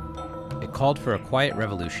 It called for a quiet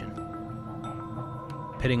revolution,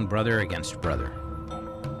 pitting brother against brother,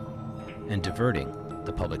 and diverting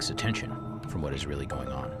the public's attention from what is really going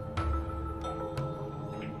on.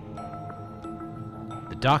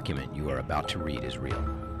 The document you are about to read is real.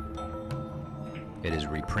 It is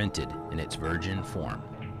reprinted in its virgin form,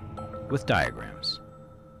 with diagrams,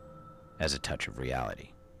 as a touch of reality.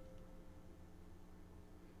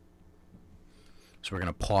 So we're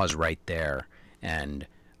going to pause right there and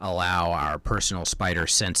allow our personal spider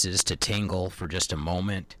senses to tingle for just a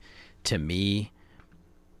moment. To me,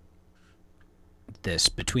 this,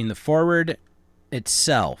 between the foreword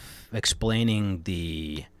itself explaining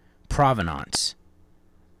the provenance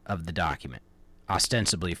of the document,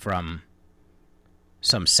 ostensibly from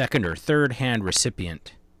some second or third hand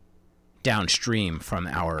recipient downstream from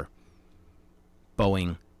our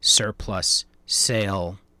Boeing surplus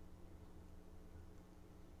sale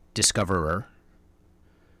discoverer,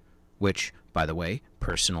 which, by the way,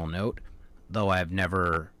 personal note, though I've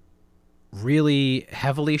never really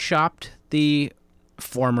heavily shopped the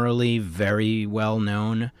formerly very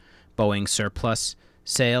well-known Boeing surplus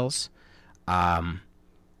sales,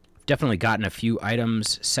 definitely gotten a few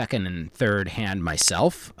items second and third hand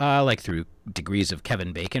myself, like through degrees of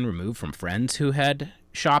Kevin Bacon removed from friends who had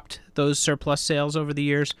shopped those surplus sales over the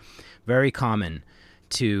years. Very common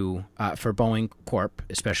to for Boeing Corp,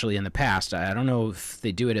 especially in the past. I don't know if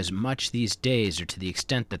they do it as much these days or to the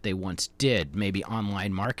extent that they once did. Maybe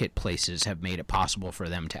online marketplaces have made it possible for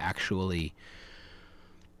them to actually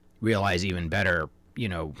realize even better,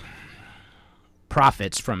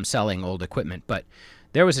 profits from selling old equipment. But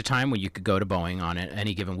there was a time when you could go to Boeing on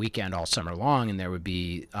any given weekend all summer long, and there would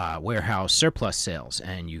be warehouse surplus sales,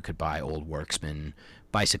 and you could buy old Worksman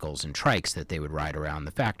bicycles and trikes that they would ride around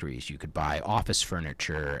the factories. You could buy office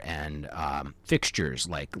furniture and fixtures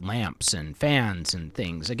like lamps and fans and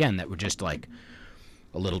things, again, that were just like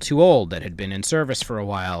a little too old, that had been in service for a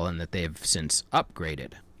while and that they've since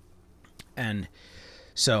upgraded. And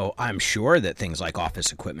so I'm sure that things like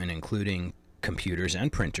office equipment, including computers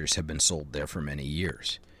and printers, have been sold there for many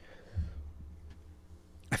years.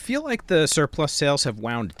 I feel like the surplus sales have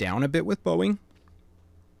wound down a bit with Boeing,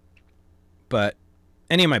 but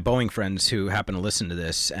any of my Boeing friends who happen to listen to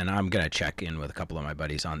this, and I'm going to check in with a couple of my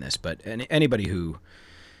buddies on this, but anybody who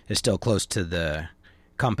is still close to the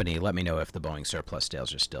company, let me know if the Boeing surplus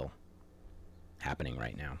sales are still happening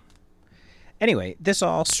right now. Anyway, this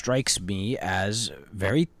all strikes me as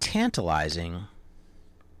very tantalizing,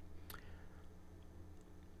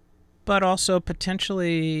 but also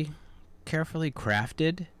potentially carefully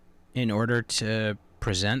crafted in order to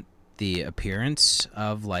present the appearance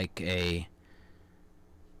of like a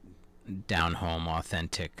down-home,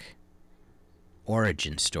 authentic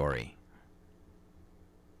origin story.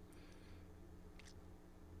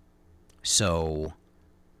 So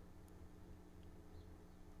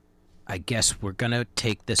I guess we're going to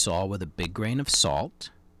take this all with a big grain of salt,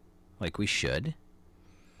 like we should.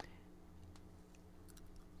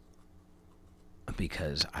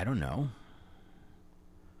 Because, I don't know,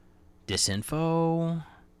 disinfo,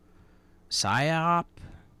 PSYOP,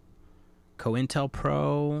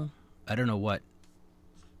 COINTELPRO, I don't know what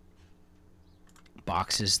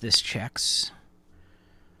boxes this checks,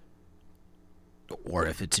 or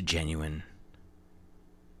if it's a genuine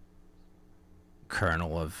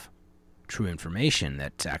kernel of true information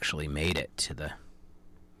that's actually made it to the,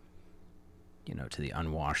 to the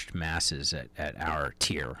unwashed masses at our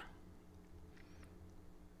tier.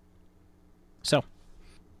 So,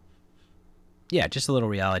 yeah, just a little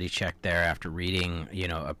reality check there after reading,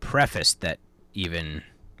 a preface that even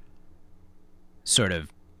sort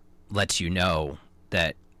of lets you know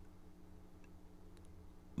that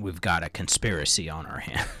we've got a conspiracy on our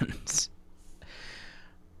hands.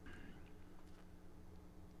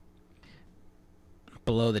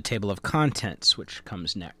 Below the table of contents, which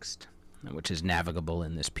comes next, which is navigable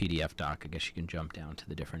in this PDF doc, I guess you can jump down to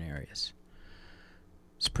the different areas.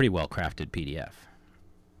 It's a pretty well-crafted PDF.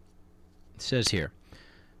 It says here,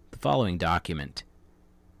 the following document,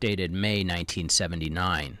 dated May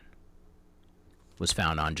 1979, was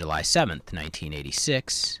found on July 7th,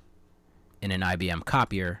 1986, in an IBM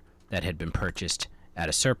copier that had been purchased at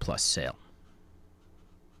a surplus sale.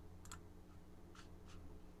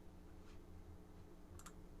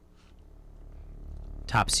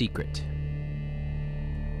 Top Secret.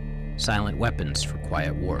 Silent Weapons for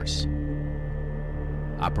Quiet Wars.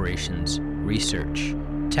 Operations Research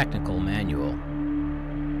Technical Manual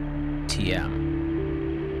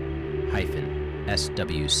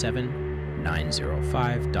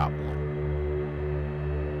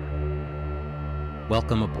TM-SW7905.1.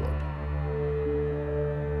 Welcome aboard.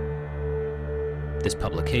 This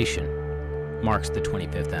publication marks the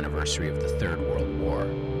 25th anniversary of the Third World War,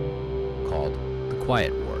 called the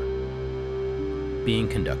Quiet War, being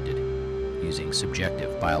conducted using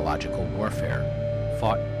subjective biological warfare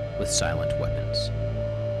fought with silent weapons.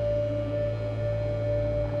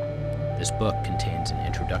 This book contains an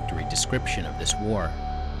introductory description of this war,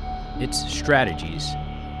 its strategies,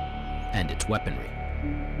 and its weaponry.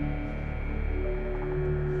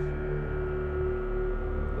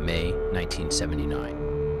 May 1979.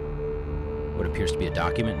 What appears to be a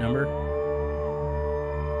document number.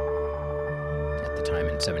 At the time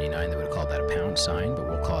in 79, they would have called that a pound sign, but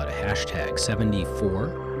we'll call it a hashtag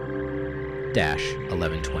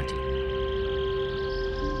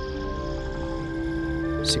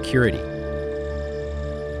 74-1120. Security.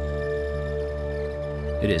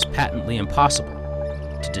 It is patently impossible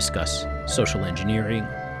to discuss social engineering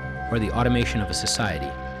or the automation of a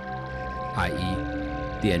society, i.e.,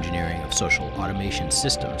 the engineering of social automation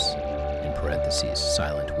systems, in parentheses,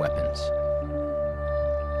 silent weapons,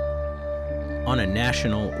 on a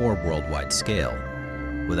national or worldwide scale,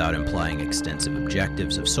 without implying extensive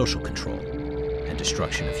objectives of social control and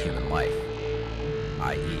destruction of human life,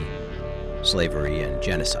 i.e., slavery and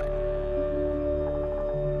genocide.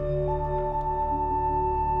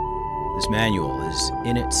 This manual is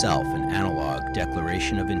in itself an analog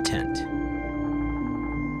declaration of intent.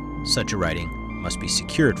 Such a writing must be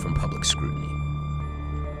secured from public scrutiny.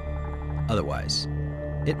 Otherwise,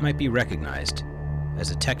 it might be recognized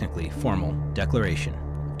as a technically formal declaration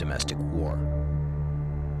of domestic war.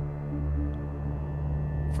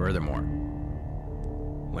 Furthermore,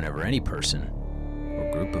 whenever any person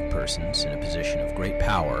or group of persons in a position of great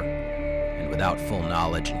power and without full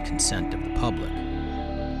knowledge and consent of the public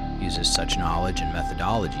uses such knowledge and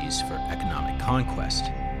methodologies for economic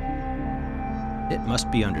conquest, it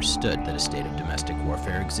must be understood that a state of domestic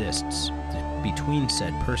warfare exists between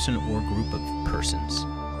said person or group of persons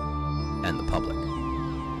and the public.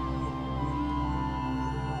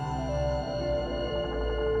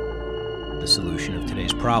 The solution of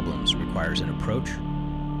today's problems requires an approach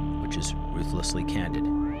which is ruthlessly candid,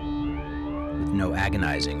 with no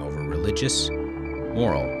agonizing over religious,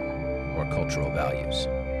 moral, or cultural values.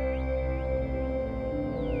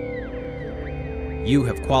 You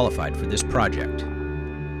have qualified for this project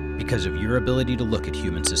because of your ability to look at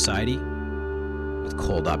human society with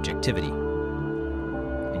cold objectivity,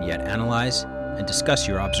 and yet analyze and discuss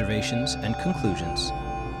your observations and conclusions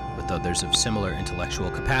with others of similar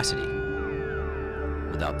intellectual capacity,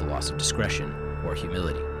 without the loss of discretion or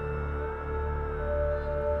humility.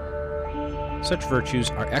 Such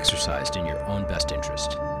virtues are exercised in your own best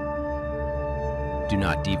interest. Do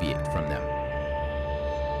not deviate from them.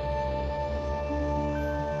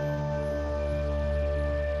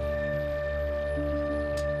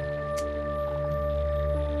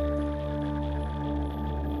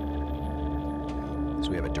 So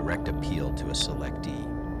we have a direct appeal to a selectee,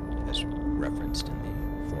 as referenced in the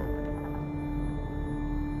foreword.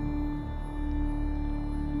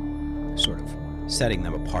 Sort of setting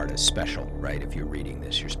them apart as special, right? If you're reading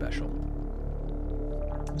this, you're special.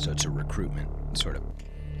 So it's a recruitment sort of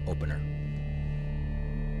opener.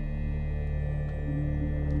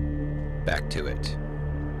 Back to it.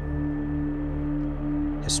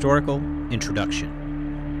 Historical introduction.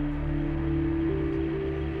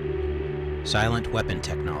 Silent weapon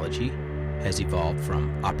technology has evolved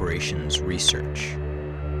from operations research,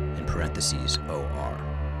 in parentheses OR,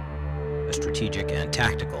 a strategic and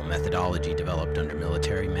tactical methodology developed under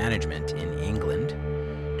military management in England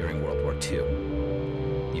during World War II.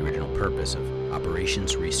 The original purpose of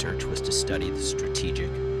operations research was to study the strategic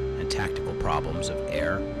and tactical problems of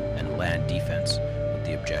air and land defense with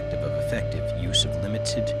the objective of effective use of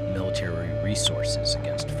limited military resources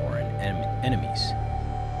against foreign enemies,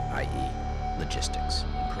 i.e., logistics, in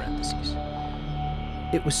parentheses.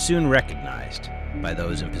 It was soon recognized by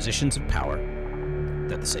those in positions of power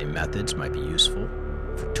that the same methods might be useful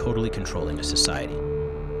for totally controlling a society,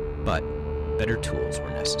 but better tools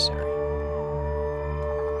were necessary.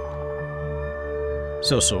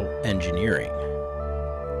 Social engineering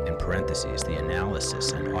parentheses, the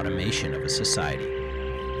analysis and automation of a society,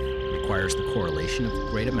 requires the correlation of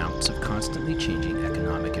great amounts of constantly changing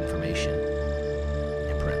economic information,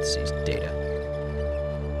 in parentheses, data.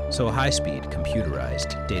 So a high-speed,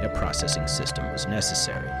 computerized data processing system was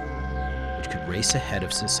necessary, which could race ahead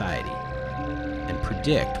of society and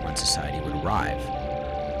predict when society would arrive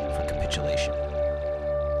for capitulation.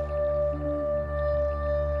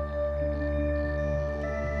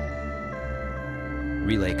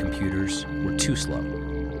 Relay computers were too slow.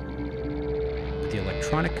 But the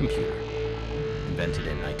electronic computer, invented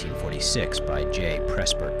in 1946 by J.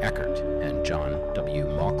 Presper Eckert and John W.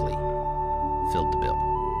 Mauchly, filled the bill.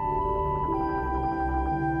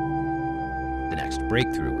 The next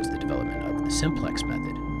breakthrough was the development of the simplex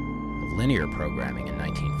method of linear programming in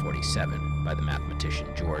 1947 by the mathematician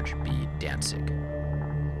George B. Dantzig.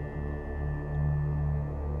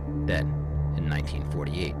 Then, in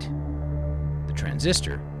 1948, the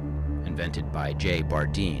transistor, invented by J.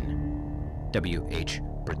 Bardeen, W. H.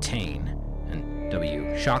 Brattain, and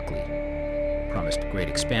W. Shockley, promised great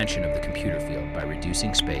expansion of the computer field by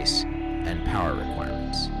reducing space and power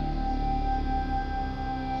requirements.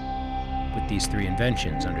 With these three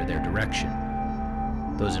inventions under their direction,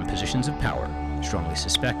 those in positions of power strongly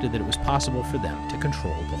suspected that it was possible for them to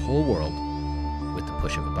control the whole world with the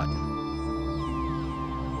push of a button.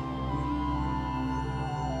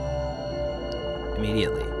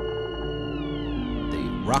 Immediately, the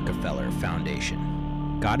Rockefeller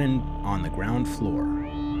Foundation got in on the ground floor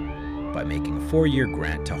by making a 4-year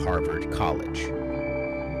grant to Harvard College,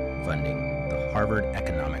 funding the Harvard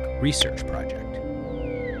Economic Research Project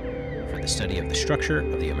for the study of the structure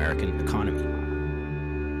of the American economy.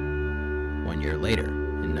 1 year later,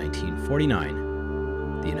 in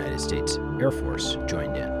 1949, the United States Air Force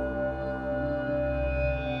joined in.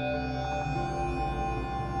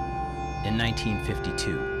 In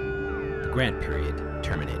 1952, the grant period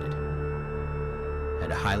terminated,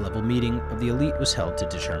 and a high-level meeting of the elite was held to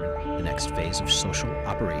determine the next phase of social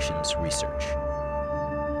operations research.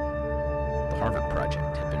 The Harvard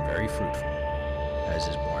Project had been very fruitful, as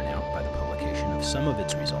is borne out by the publication of some of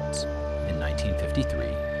its results in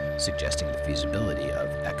 1953, suggesting the feasibility of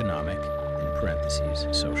economic, in parentheses,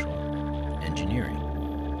 social engineering.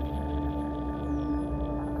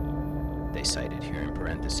 They cited here in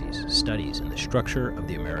parentheses studies in the structure of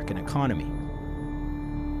the American economy.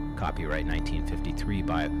 Copyright 1953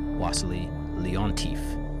 by Wassily Leontief,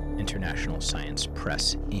 International Science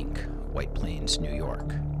Press, Inc., White Plains, New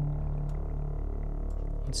York.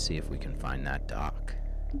 Let's see if we can find that doc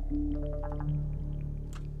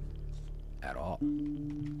at all.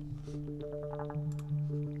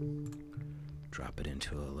 Drop it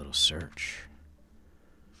into a little search.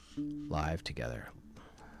 Live together.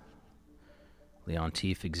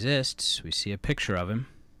 Leontief exists. We see a picture of him.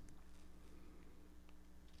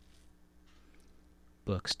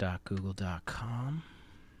 Books.google.com.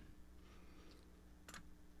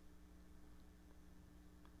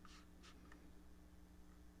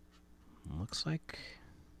 Looks like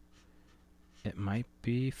it might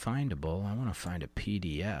be findable. I want to find a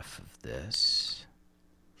PDF of this.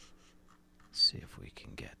 Let's see if we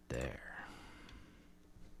can get there.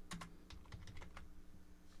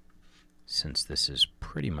 Since this is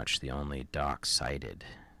pretty much the only doc cited.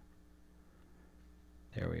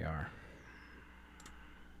 There we are.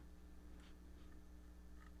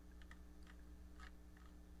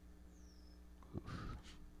 Oof.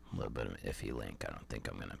 A little bit of an iffy link. I don't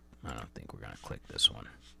think we're gonna click this one.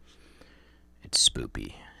 It's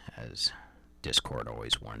spoopy, as Discord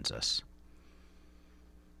always warns us.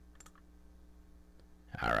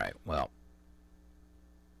 All right, well.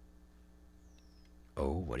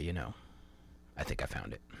 Oh, what do you know? I think I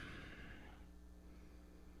found it.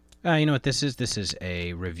 You know what this is? This is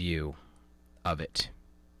a review of it.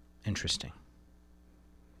 Interesting.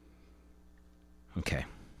 Okay.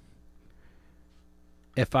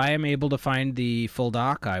 If I am able to find the full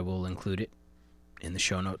doc, I will include it in the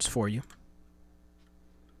show notes for you.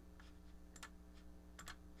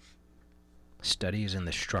 Studies in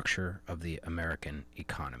the Structure of the American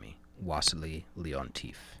Economy. Wassily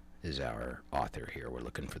Leontief is our author here. We're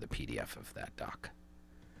looking for the PDF of that doc.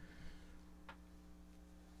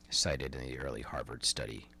 Cited in the early Harvard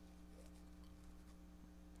study.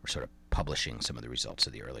 We're sort of publishing some of the results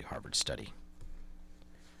of the early Harvard study.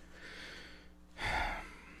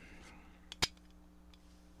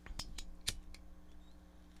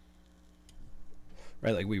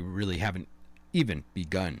 Right, like we really haven't even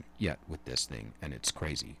begun yet with this thing, and it's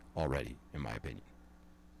crazy already, in my opinion.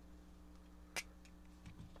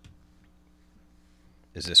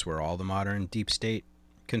 Is this where all the modern deep state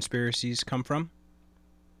conspiracies come from?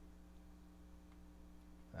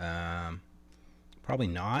 Probably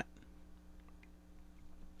not.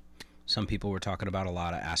 Some people were talking about a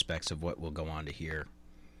lot of aspects of what we'll go on to hear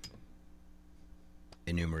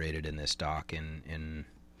enumerated in this doc in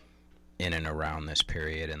and around this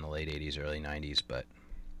period in the late 80s, early 90s, but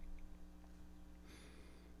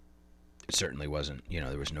it certainly wasn't,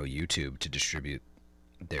 there was no YouTube to distribute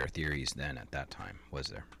their theories then at that time, was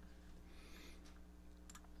there?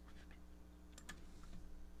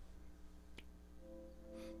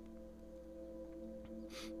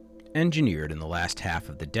 Engineered in the last half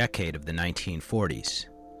of the decade of the 1940s,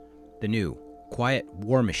 the new quiet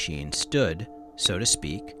war machine stood, so to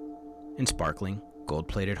speak, in sparkling,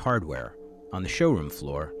 gold-plated hardware on the showroom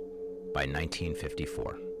floor by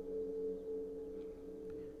 1954.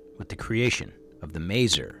 With the creation of the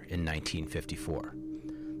Maser in 1954,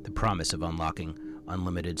 the promise of unlocking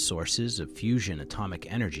unlimited sources of fusion atomic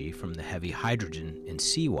energy from the heavy hydrogen in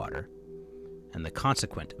seawater, and the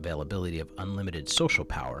consequent availability of unlimited social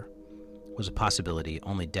power, was a possibility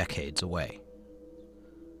only decades away.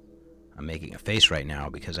 I'm making a face right now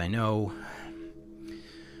because I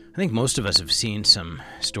think most of us have seen some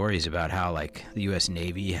stories about how, the U.S.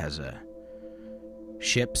 Navy has a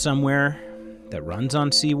ship somewhere that runs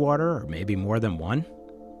on seawater, or maybe more than one.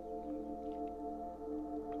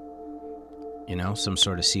 Some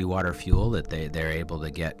sort of seawater fuel that they're able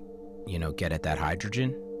to get at that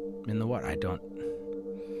hydrogen in the water.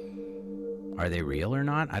 Are they real or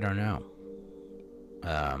not? I don't know.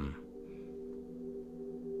 I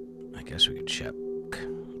guess we could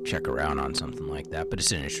check around on something like that, but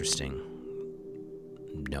it's an interesting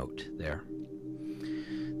note there.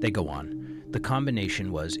 They go on. The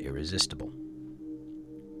combination was irresistible.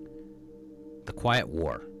 The Quiet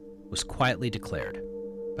War was quietly declared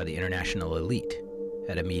by the international elite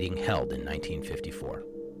at a meeting held in 1954.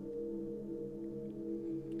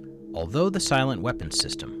 Although the silent weapons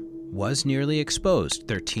system was nearly exposed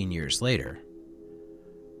 13 years later,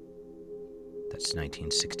 that's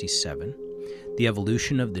 1967, the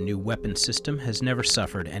evolution of the new weapon system has never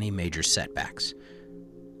suffered any major setbacks.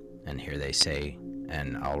 And here they say,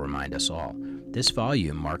 and I'll remind us all, this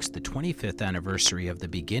volume marks the 25th anniversary of the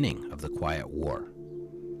beginning of the Quiet War.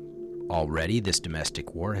 Already, this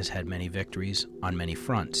domestic war has had many victories on many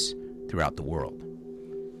fronts throughout the world.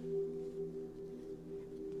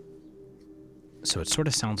 So it sort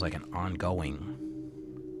of sounds like an ongoing,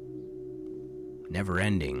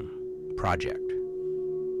 never-ending project.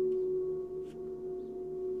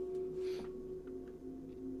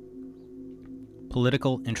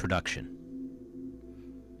 Political introduction.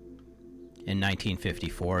 In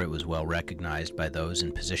 1954, it was well recognized by those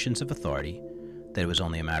in positions of authority that it was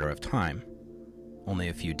only a matter of time, only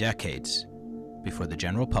a few decades, before the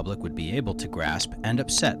general public would be able to grasp and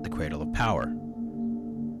upset the cradle of power.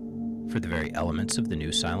 For the very elements of the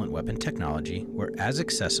new silent weapon technology were as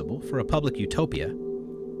accessible for a public utopia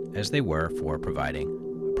as they were for providing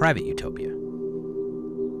a private utopia.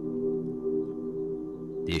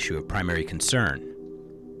 The issue of primary concern,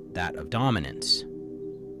 that of dominance,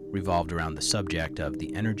 revolved around the subject of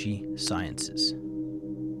the energy sciences.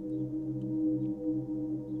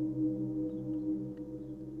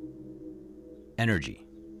 Energy.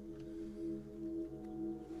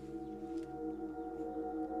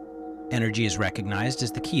 Energy is recognized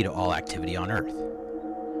as the key to all activity on Earth.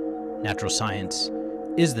 Natural science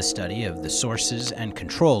is the study of the sources and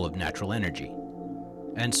control of natural energy,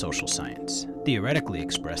 and social science, theoretically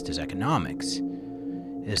expressed as economics,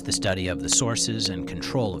 is the study of the sources and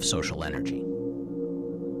control of social energy.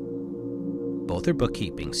 Both are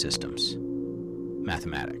bookkeeping systems,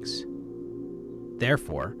 mathematics.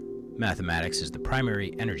 Therefore, mathematics is the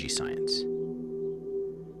primary energy science.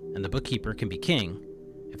 And the bookkeeper can be king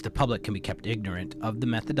if the public can be kept ignorant of the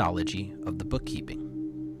methodology of the bookkeeping.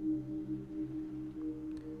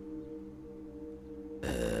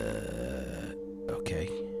 Okay.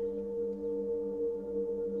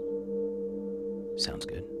 Sounds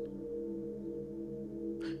good.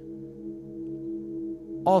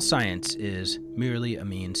 All science is merely a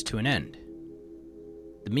means to an end.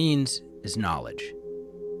 The means is knowledge.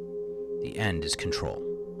 The end is control.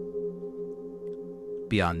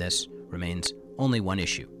 Beyond this remains only one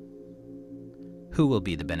issue. Who will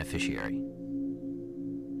be the beneficiary?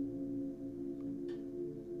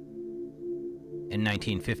 In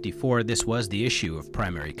 1954, this was the issue of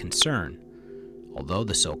primary concern. Although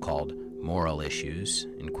the so-called moral issues,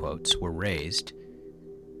 in quotes, were raised,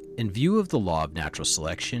 in view of the law of natural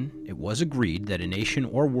selection, it was agreed that a nation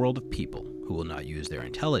or world of people who will not use their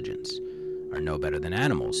intelligence are no better than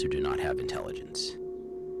animals who do not have intelligence.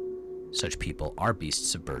 Such people are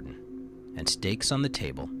beasts of burden, and stakes on the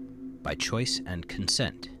table by choice and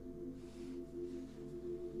consent.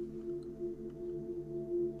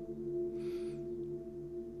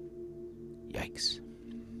 Yikes.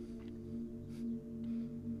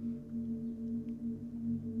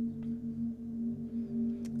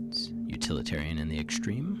 It's utilitarian in the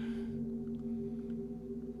extreme.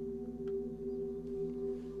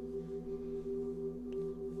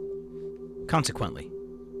 Consequently,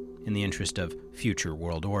 in the interest of future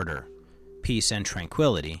world order, peace, and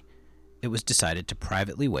tranquility, it was decided to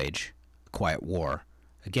privately wage a quiet war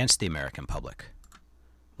against the American public,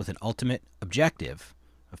 with an ultimate objective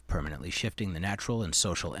of permanently shifting the natural and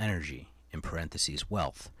social energy, in parentheses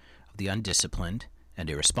wealth, of the undisciplined and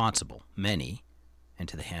irresponsible, many,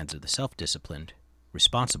 into the hands of the self-disciplined,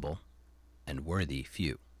 responsible, and worthy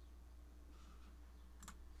few.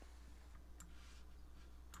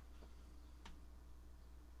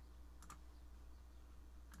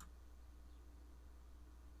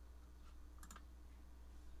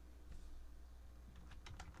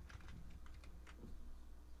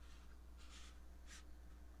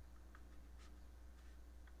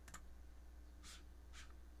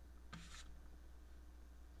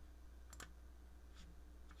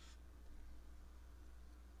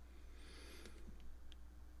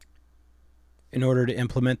 In order to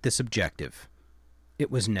implement this objective, it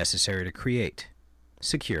was necessary to create,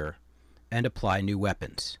 secure, and apply new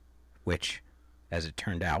weapons, which, as it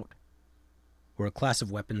turned out, were a class of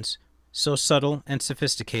weapons so subtle and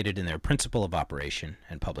sophisticated in their principle of operation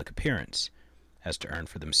and public appearance as to earn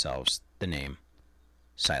for themselves the name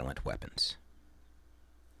silent weapons.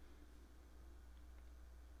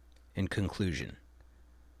 In conclusion,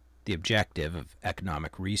 the objective of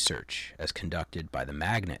economic research as conducted by the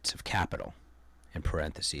magnates of capital, in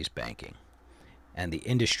parentheses banking, and the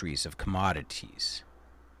industries of commodities,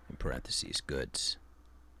 in parentheses goods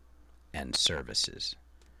and services,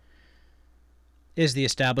 is the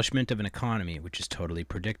establishment of an economy which is totally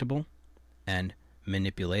predictable and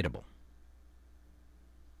manipulatable.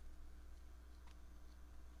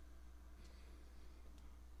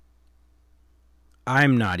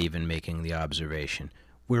 I'm not even making the observation.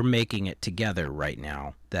 We're making it together right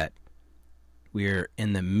now that we're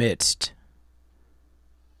in the midst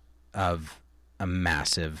of a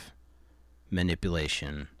massive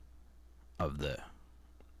manipulation of the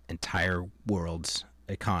entire world's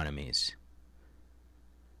economies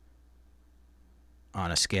on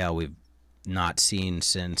a scale we've not seen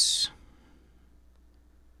since,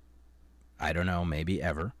 I don't know, maybe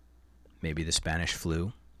ever. Maybe the Spanish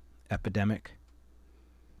flu epidemic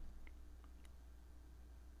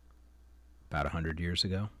about 100 years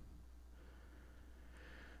ago.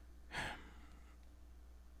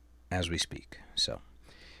 As we speak. So,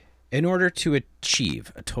 in order to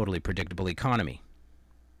achieve a totally predictable economy,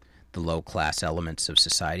 the low-class elements of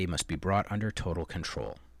society must be brought under total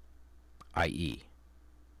control, i.e.,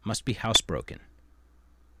 must be housebroken,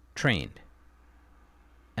 trained,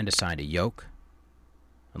 and assigned a yoke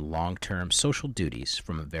and long-term social duties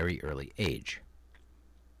from a very early age,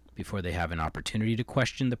 before they have an opportunity to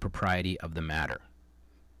question the propriety of the matter.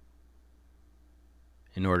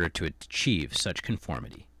 In order to achieve such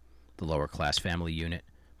conformity, the lower-class family unit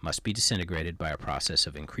must be disintegrated by a process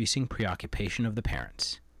of increasing preoccupation of the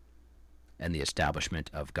parents and the establishment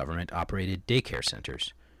of government-operated daycare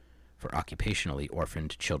centers for occupationally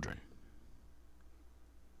orphaned children.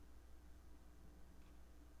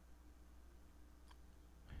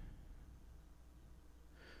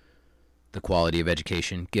 The quality of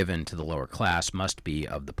education given to the lower class must be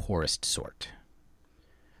of the poorest sort,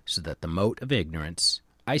 so that the moat of ignorance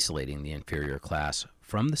isolating the inferior class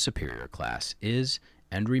from the superior class is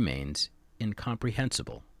and remains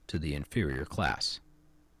incomprehensible to the inferior class.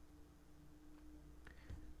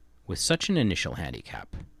 With such an initial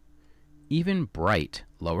handicap, even bright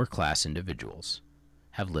lower-class individuals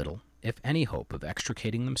have little, if any, hope of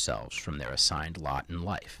extricating themselves from their assigned lot in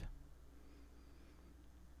life.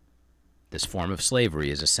 This form of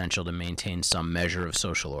slavery is essential to maintain some measure of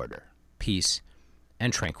social order, peace,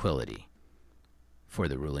 and tranquility for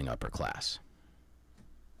the ruling upper class.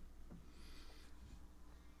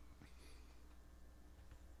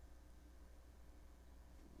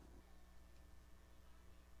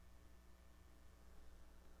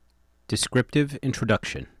 Descriptive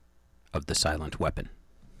introduction of the silent weapon.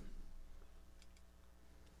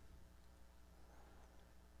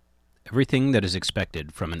 Everything that is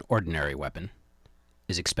expected from an ordinary weapon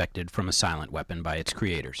is expected from a silent weapon by its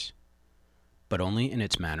creators, but only in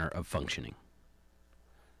its manner of functioning.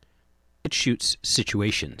 It shoots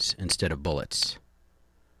situations instead of bullets,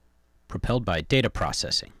 propelled by data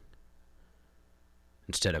processing.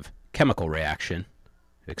 Instead of chemical reaction,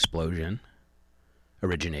 explosion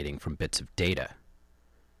originating from bits of data,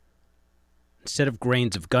 instead of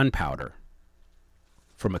grains of gunpowder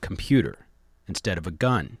from a computer instead of a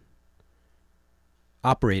gun,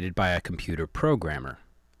 operated by a computer programmer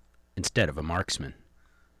instead of a marksman,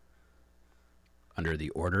 under the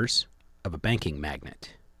orders of a banking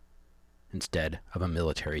magnate instead of a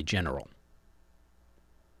military general.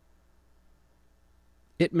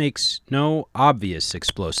 It makes no obvious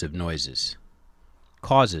explosive noises,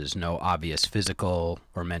 causes no obvious physical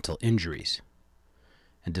or mental injuries,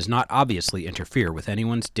 and does not obviously interfere with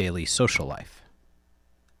anyone's daily social life.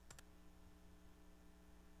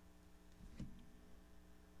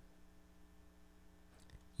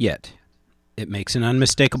 Yet, it makes an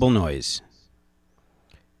unmistakable noise,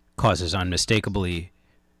 causes unmistakably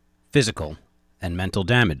physical and mental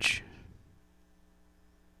damage,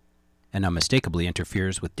 and unmistakably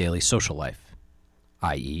interferes with daily social life,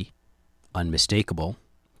 i.e., unmistakable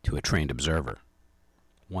to a trained observer,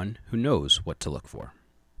 one who knows what to look for.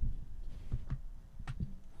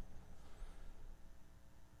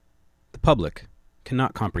 The public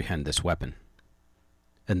cannot comprehend this weapon,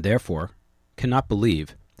 and therefore cannot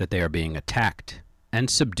believe that they are being attacked and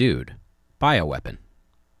subdued by a weapon.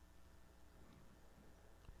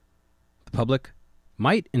 The public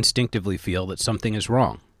might instinctively feel that something is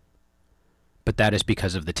wrong, but that is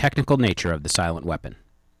because of the technical nature of the silent weapon.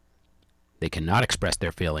 They cannot express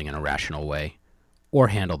their feeling in a rational way or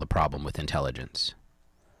handle the problem with intelligence.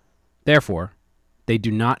 Therefore, they do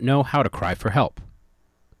not know how to cry for help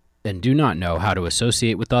and do not know how to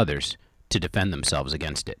associate with others to defend themselves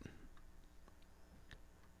against it.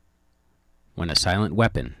 When a silent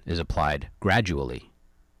weapon is applied gradually,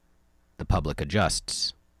 the public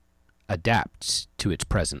adjusts, adapts to its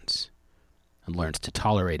presence, and learns to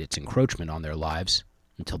tolerate its encroachment on their lives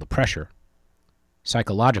until the pressure,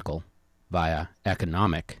 psychological via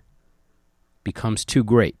economic, becomes too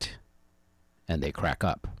great, and they crack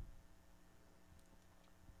up.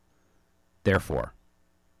 Therefore,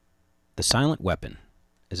 the silent weapon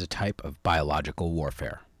is a type of biological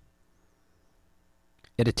warfare.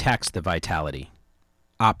 It attacks the vitality,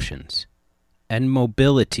 options, and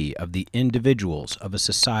mobility of the individuals of a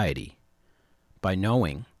society by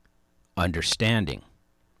knowing, understanding,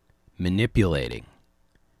 manipulating,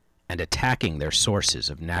 and attacking their sources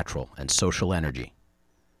of natural and social energy,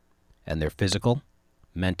 and their physical,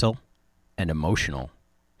 mental, and emotional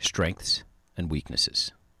strengths and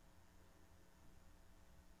weaknesses.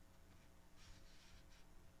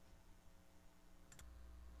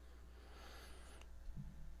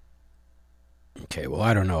 Okay, well,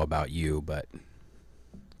 I don't know about you, but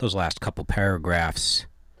those last couple paragraphs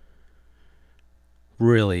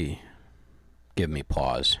really give me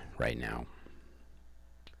pause right now.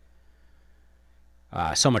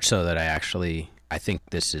 So much so that I think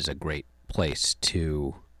this is a great place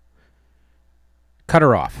to cut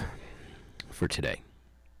her off for today.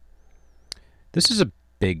 This is a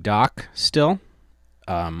big doc still.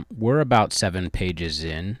 We're about 7 pages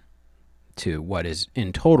in to what is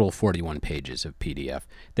in total 41 pages of PDF.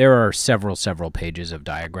 There are several pages of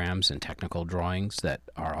diagrams and technical drawings that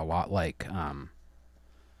are a lot like,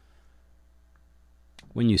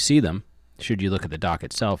 when you see them, should you look at the doc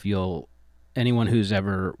itself, anyone who's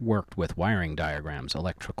ever worked with wiring diagrams,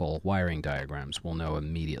 electrical wiring diagrams, will know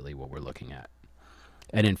immediately what we're looking at.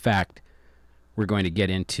 And in fact, we're going to get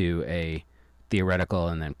into a theoretical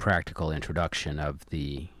and then practical introduction of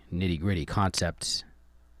the nitty-gritty concepts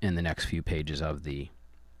in the next few pages of the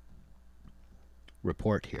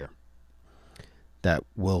report here that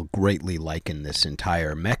will greatly liken this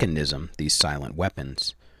entire mechanism, these silent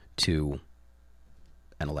weapons, to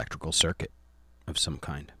an electrical circuit of some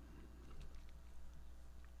kind.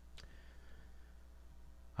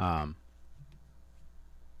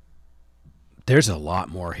 There's a lot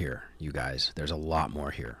more here, you guys. There's a lot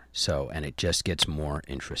more here. And it just gets more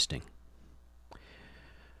interesting.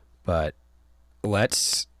 But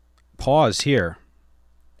let's pause here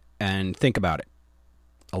and think about it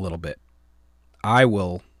a little bit. I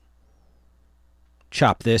will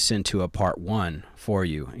chop this into a part 1 for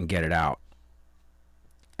you and get it out.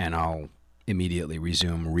 And I'll immediately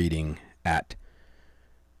resume reading at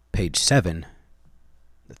page 7,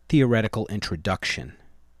 the theoretical introduction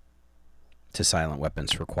to silent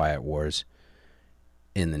weapons for quiet wars,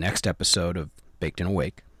 in the next episode of Baked and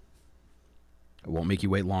Awake. I won't make you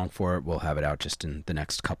wait long for it. We'll have it out just in the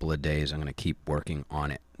next couple of days. I'm going to keep working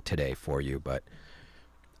on it today for you, but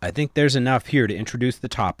I think there's enough here to introduce the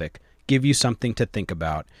topic, give you something to think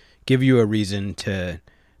about, give you a reason to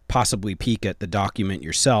possibly peek at the document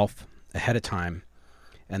yourself ahead of time,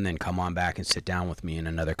 and then come on back and sit down with me in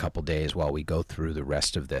another couple days while we go through the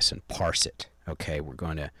rest of this and parse it. Okay, we're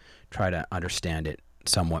going to try to understand it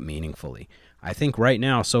somewhat meaningfully. I think right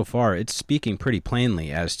now, so far, it's speaking pretty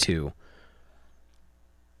plainly as to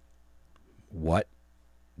what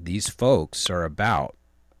these folks are about,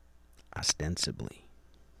 ostensibly.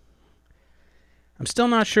 I'm still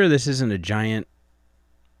not sure this isn't a giant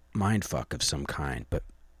mindfuck of some kind, but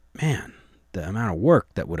man, the amount of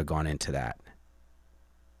work that would have gone into that.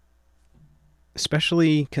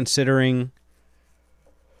 Especially considering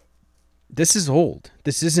this is old.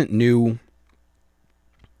 This isn't new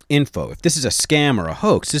info. If this is a scam or a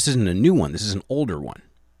hoax, this isn't a new one. This is an older one.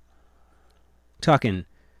 Talking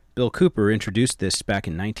Bill Cooper introduced this back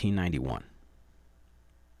in 1991.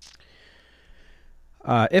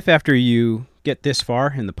 If after you get this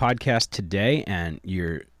far in the podcast today and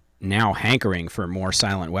you're now hankering for more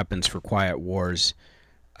Silent Weapons for Quiet Wars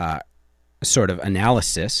sort of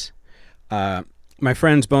analysis, my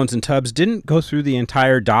friends Bones and Tubbs didn't go through the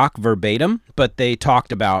entire doc verbatim, but they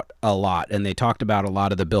talked about a lot, and they talked about a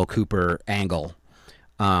lot of the Bill Cooper angle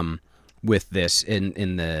with this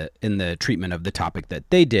in the treatment of the topic that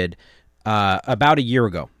they did about a year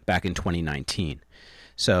ago, back in 2019.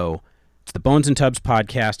 So it's the Bones and Tubbs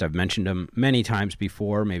podcast. I've mentioned them many times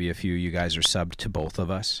before. Maybe a few of you guys are subbed to both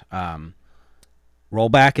of us. Roll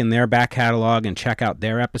back in their back catalog and check out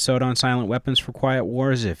their episode on Silent Weapons for Quiet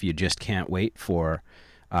Wars if you just can't wait for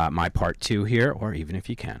my part 2 here, or even if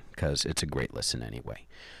you can, because it's a great listen anyway.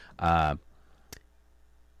 The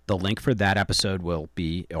link for that episode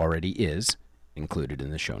already is included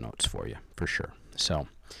in the show notes for you, for sure. So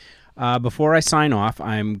before I sign off,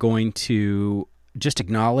 I'm going to just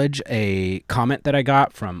acknowledge a comment that I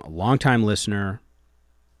got from a longtime listener,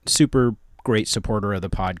 super great supporter of the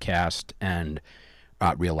podcast, and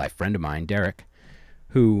real-life friend of mine, Derek,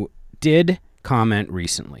 who did comment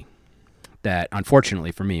recently that,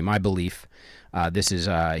 unfortunately for me, my belief,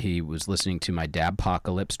 he was listening to my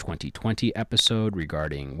Dabpocalypse 2020 episode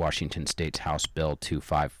regarding Washington State's House Bill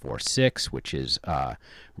 2546, which is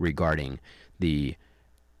regarding the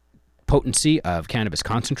potency of cannabis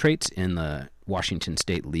concentrates in the Washington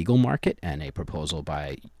State legal market and a proposal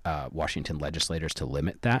by Washington legislators to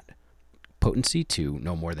limit that potency to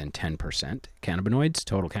no more than 10% cannabinoids,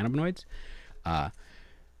 total cannabinoids.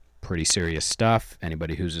 Pretty serious stuff.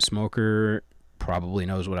 Anybody who's a smoker probably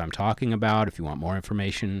knows what I'm talking about. If you want more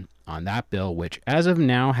information on that bill, which as of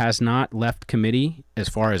now has not left committee, as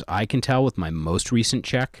far as I can tell with my most recent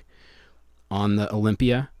check on the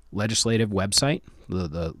Olympia legislative website,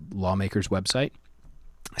 the lawmakers' website.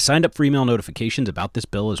 I signed up for email notifications about this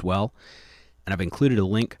bill as well, and I've included a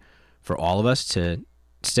link for all of us to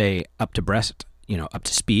stay up to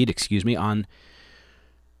speed,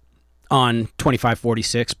 on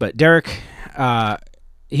 2546. But Derek,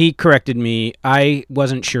 he corrected me. I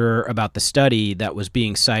wasn't sure about the study that was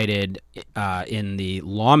being cited in the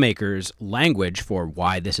lawmakers' language for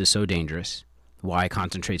why this is so dangerous, why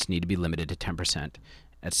concentrates need to be limited to 10%,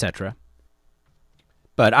 etc.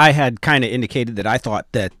 But I had kind of indicated that I thought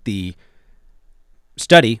that the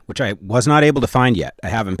study, which I was not able to find yet, I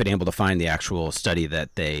haven't been able to find the actual study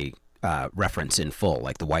that they reference in full,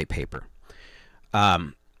 like the white paper,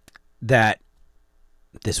 that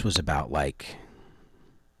this was about like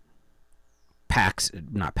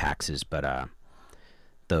not Paxes, but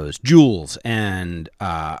those Juuls and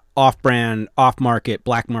off-brand, off-market,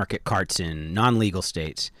 black market carts in non-legal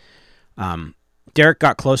states. Derek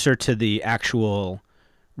got closer to the actual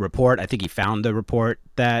report. I think he found the report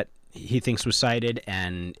that he thinks was cited,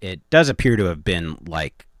 and it does appear to have been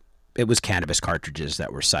like it was cannabis cartridges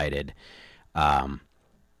that were cited.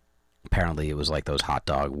 Apparently it was like those hot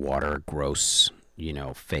dog water gross,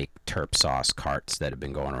 fake terp sauce carts that have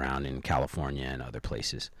been going around in California and other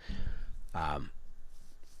places.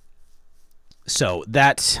 So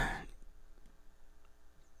that's,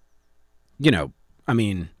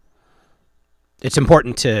 it's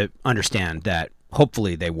important to understand that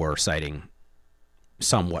hopefully they were citing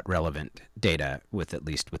somewhat relevant data with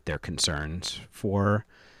their concerns for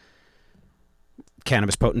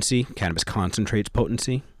cannabis potency, cannabis concentrates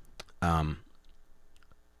potency.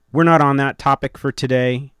 We're not on that topic for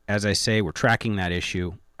today. As I say, we're tracking that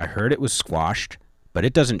issue. I heard it was squashed, but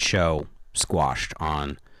it doesn't show squashed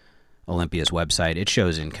on Olympia's website. It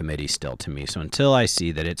shows in committee still to me. So until I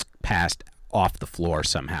see that it's passed off the floor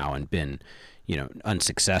somehow and been,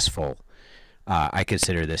 unsuccessful, I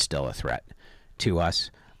consider this still a threat to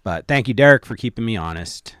us. But thank you, Derek, for keeping me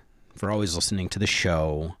honest, for always listening to the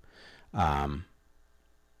show, and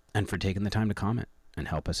for taking the time to comment and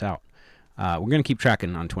help us out. We're going to keep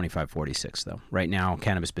tracking on 2546, though. Right now,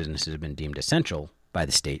 cannabis businesses have been deemed essential by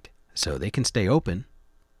the state so they can stay open.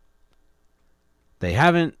 They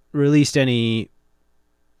haven't released any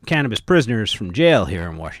cannabis prisoners from jail here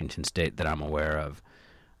in Washington State that I'm aware of,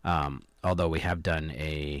 although we have done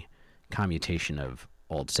a commutation of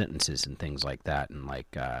old sentences and things like that, and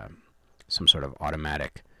like some sort of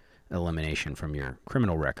automatic elimination from your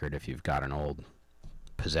criminal record if you've got an old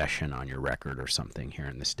possession on your record or something here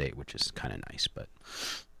in the state, which is kind of nice. But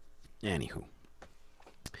anywho,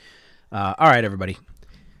 all right, everybody,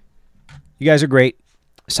 you guys are great.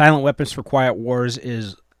 Silent Weapons for Quiet Wars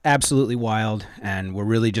is absolutely wild, and we're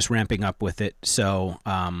really just ramping up with it. So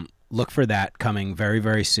look for that coming very,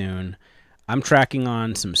 very soon. I'm tracking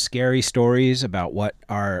on some scary stories about what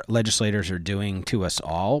our legislators are doing to us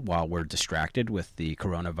all while we're distracted with the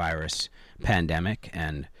coronavirus pandemic,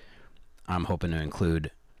 and I'm hoping to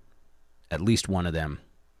include at least one of them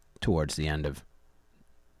towards the end of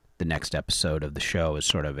the next episode of the show as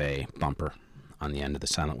sort of a bumper on the end of the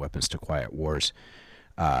Silent Weapons to Quiet Wars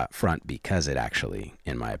front, because it actually,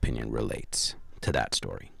 in my opinion, relates to that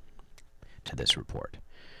story, to this report.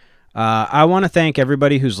 I want to thank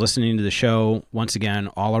everybody who's listening to the show once again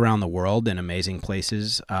all around the world in amazing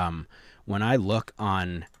places. When I look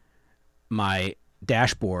on my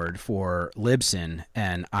dashboard for Libsyn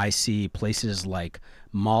and I see places like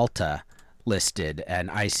Malta listed, and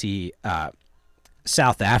I see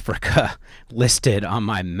South Africa listed on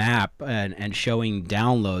my map and showing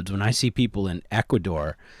downloads, when I see people in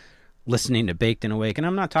Ecuador listening to Baked and Awake, and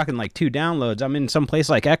I'm not talking like 2 downloads. I'm in some place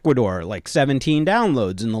like Ecuador, like 17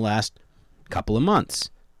 downloads in the last couple of months.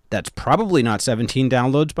 That's probably not 17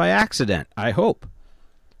 downloads by accident, I hope.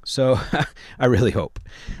 So I really hope.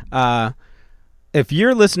 If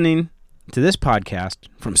you're listening to this podcast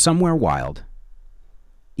from somewhere wild,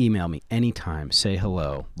 email me anytime, say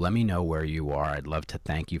hello, let me know where you are. I'd love to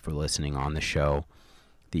thank you for listening on the show.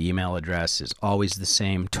 The email address is always the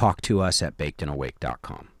same,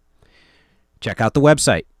 talktous@bakedandawake.com. Check out the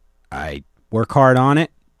website. I work hard on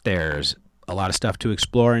it. There's a lot of stuff to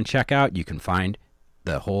explore and check out. You can find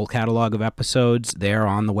the whole catalog of episodes there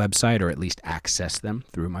on the website, or at least access them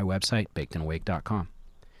through my website, bakedandawake.com.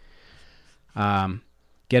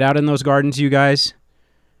 Get out in those gardens, you guys.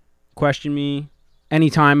 Question me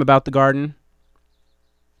anytime about the garden.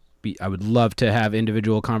 I would love to have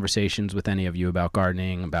individual conversations with any of you about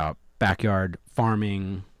gardening, about backyard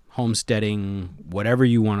farming, homesteading, whatever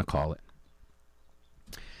you want to call it.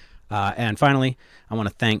 And finally, I want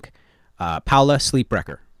to thank Paula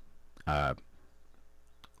Sleepwrecker,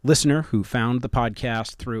 listener who found the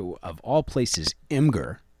podcast through, of all places,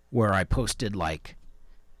 Imgur, where I posted like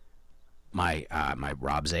my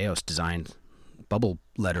Rob Zayos designed bubble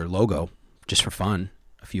letter logo just for fun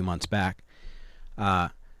a few months back.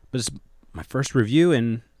 But it's my first review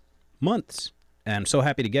in months, and I'm so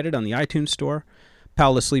happy to get it on the iTunes store.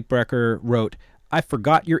 Paula Sleepwrecker wrote, "I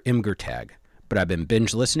forgot your Imgur tag, but I've been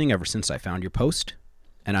binge listening ever since I found your post,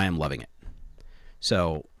 and I am loving it."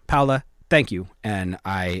 So, Paula, thank you. And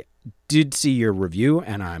I did see your review,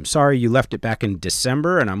 and I'm sorry you left it back in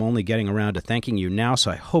December, and I'm only getting around to thanking you now,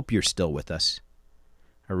 so I hope you're still with us.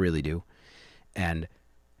 I really do. And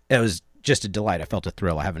it was just a delight. I felt a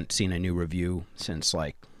thrill. I haven't seen a new review since,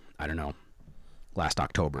 like, I don't know, last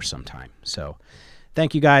October sometime. So,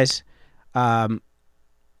 thank you guys. Let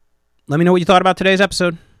me know what you thought about today's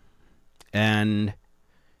episode. And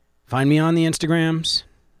find me on the Instagrams.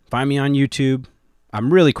 Find me on YouTube.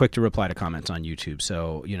 I'm really quick to reply to comments on YouTube.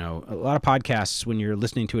 So, you know, a lot of podcasts, when you're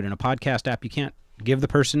listening to it in a podcast app, you can't give the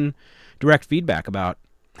person direct feedback about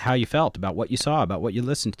how you felt, about what you saw, about what you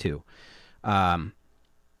listened to.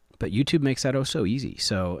 But YouTube makes that oh so easy.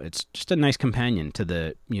 So it's just a nice companion to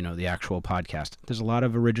the, you know, the actual podcast. There's a lot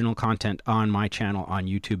of original content on my channel on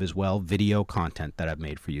YouTube as well, video content that I've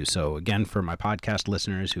made for you. So again, for my podcast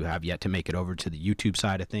listeners who have yet to make it over to the YouTube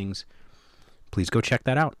side of things, please go check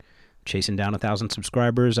that out. Chasing down 1,000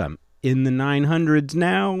 subscribers. I'm in the 900s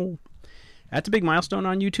now. That's a big milestone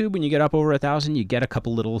on YouTube. When you get up over 1,000, you get a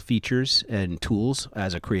couple little features and tools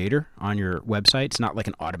as a creator on your website. It's not like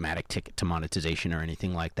an automatic ticket to monetization or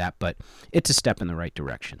anything like that, but it's a step in the right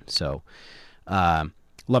direction. So,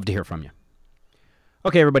 love to hear from you.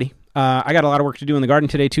 Okay, everybody. I got a lot of work to do in the garden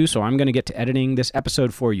today, too, so I'm going to get to editing this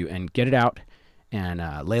episode for you and get it out and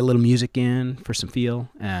lay a little music in for some feel.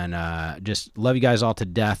 And just love you guys all to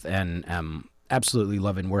death, and am absolutely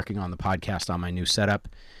loving working on the podcast on my new setup.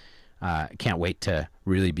 Can't wait to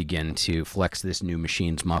really begin to flex this new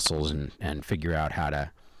machine's muscles and figure out how to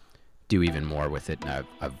do even more with it.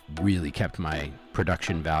 I've really kept my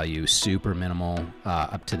production value super minimal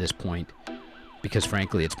up to this point because,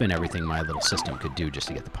 frankly, it's been everything my little system could do just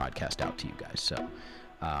to get the podcast out to you guys. So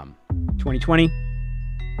 2020,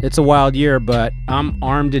 It's a wild year, but I'm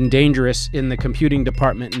armed and dangerous in the computing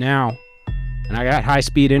department now. And I got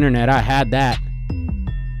high-speed internet. I had that.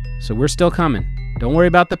 So we're still coming. Don't worry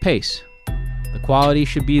about the pace. The quality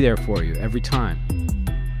should be there for you every time.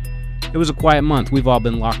 It was a quiet month. We've all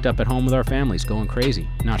been locked up at home with our families, going crazy.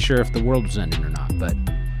 Not sure if the world was ending or not, but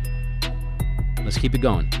let's keep it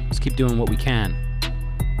going. Let's keep doing what we can,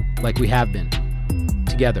 like we have been,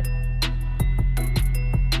 together.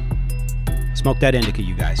 Smoke that indica,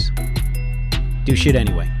 you guys. Do shit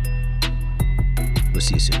anyway. We'll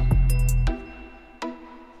see you soon.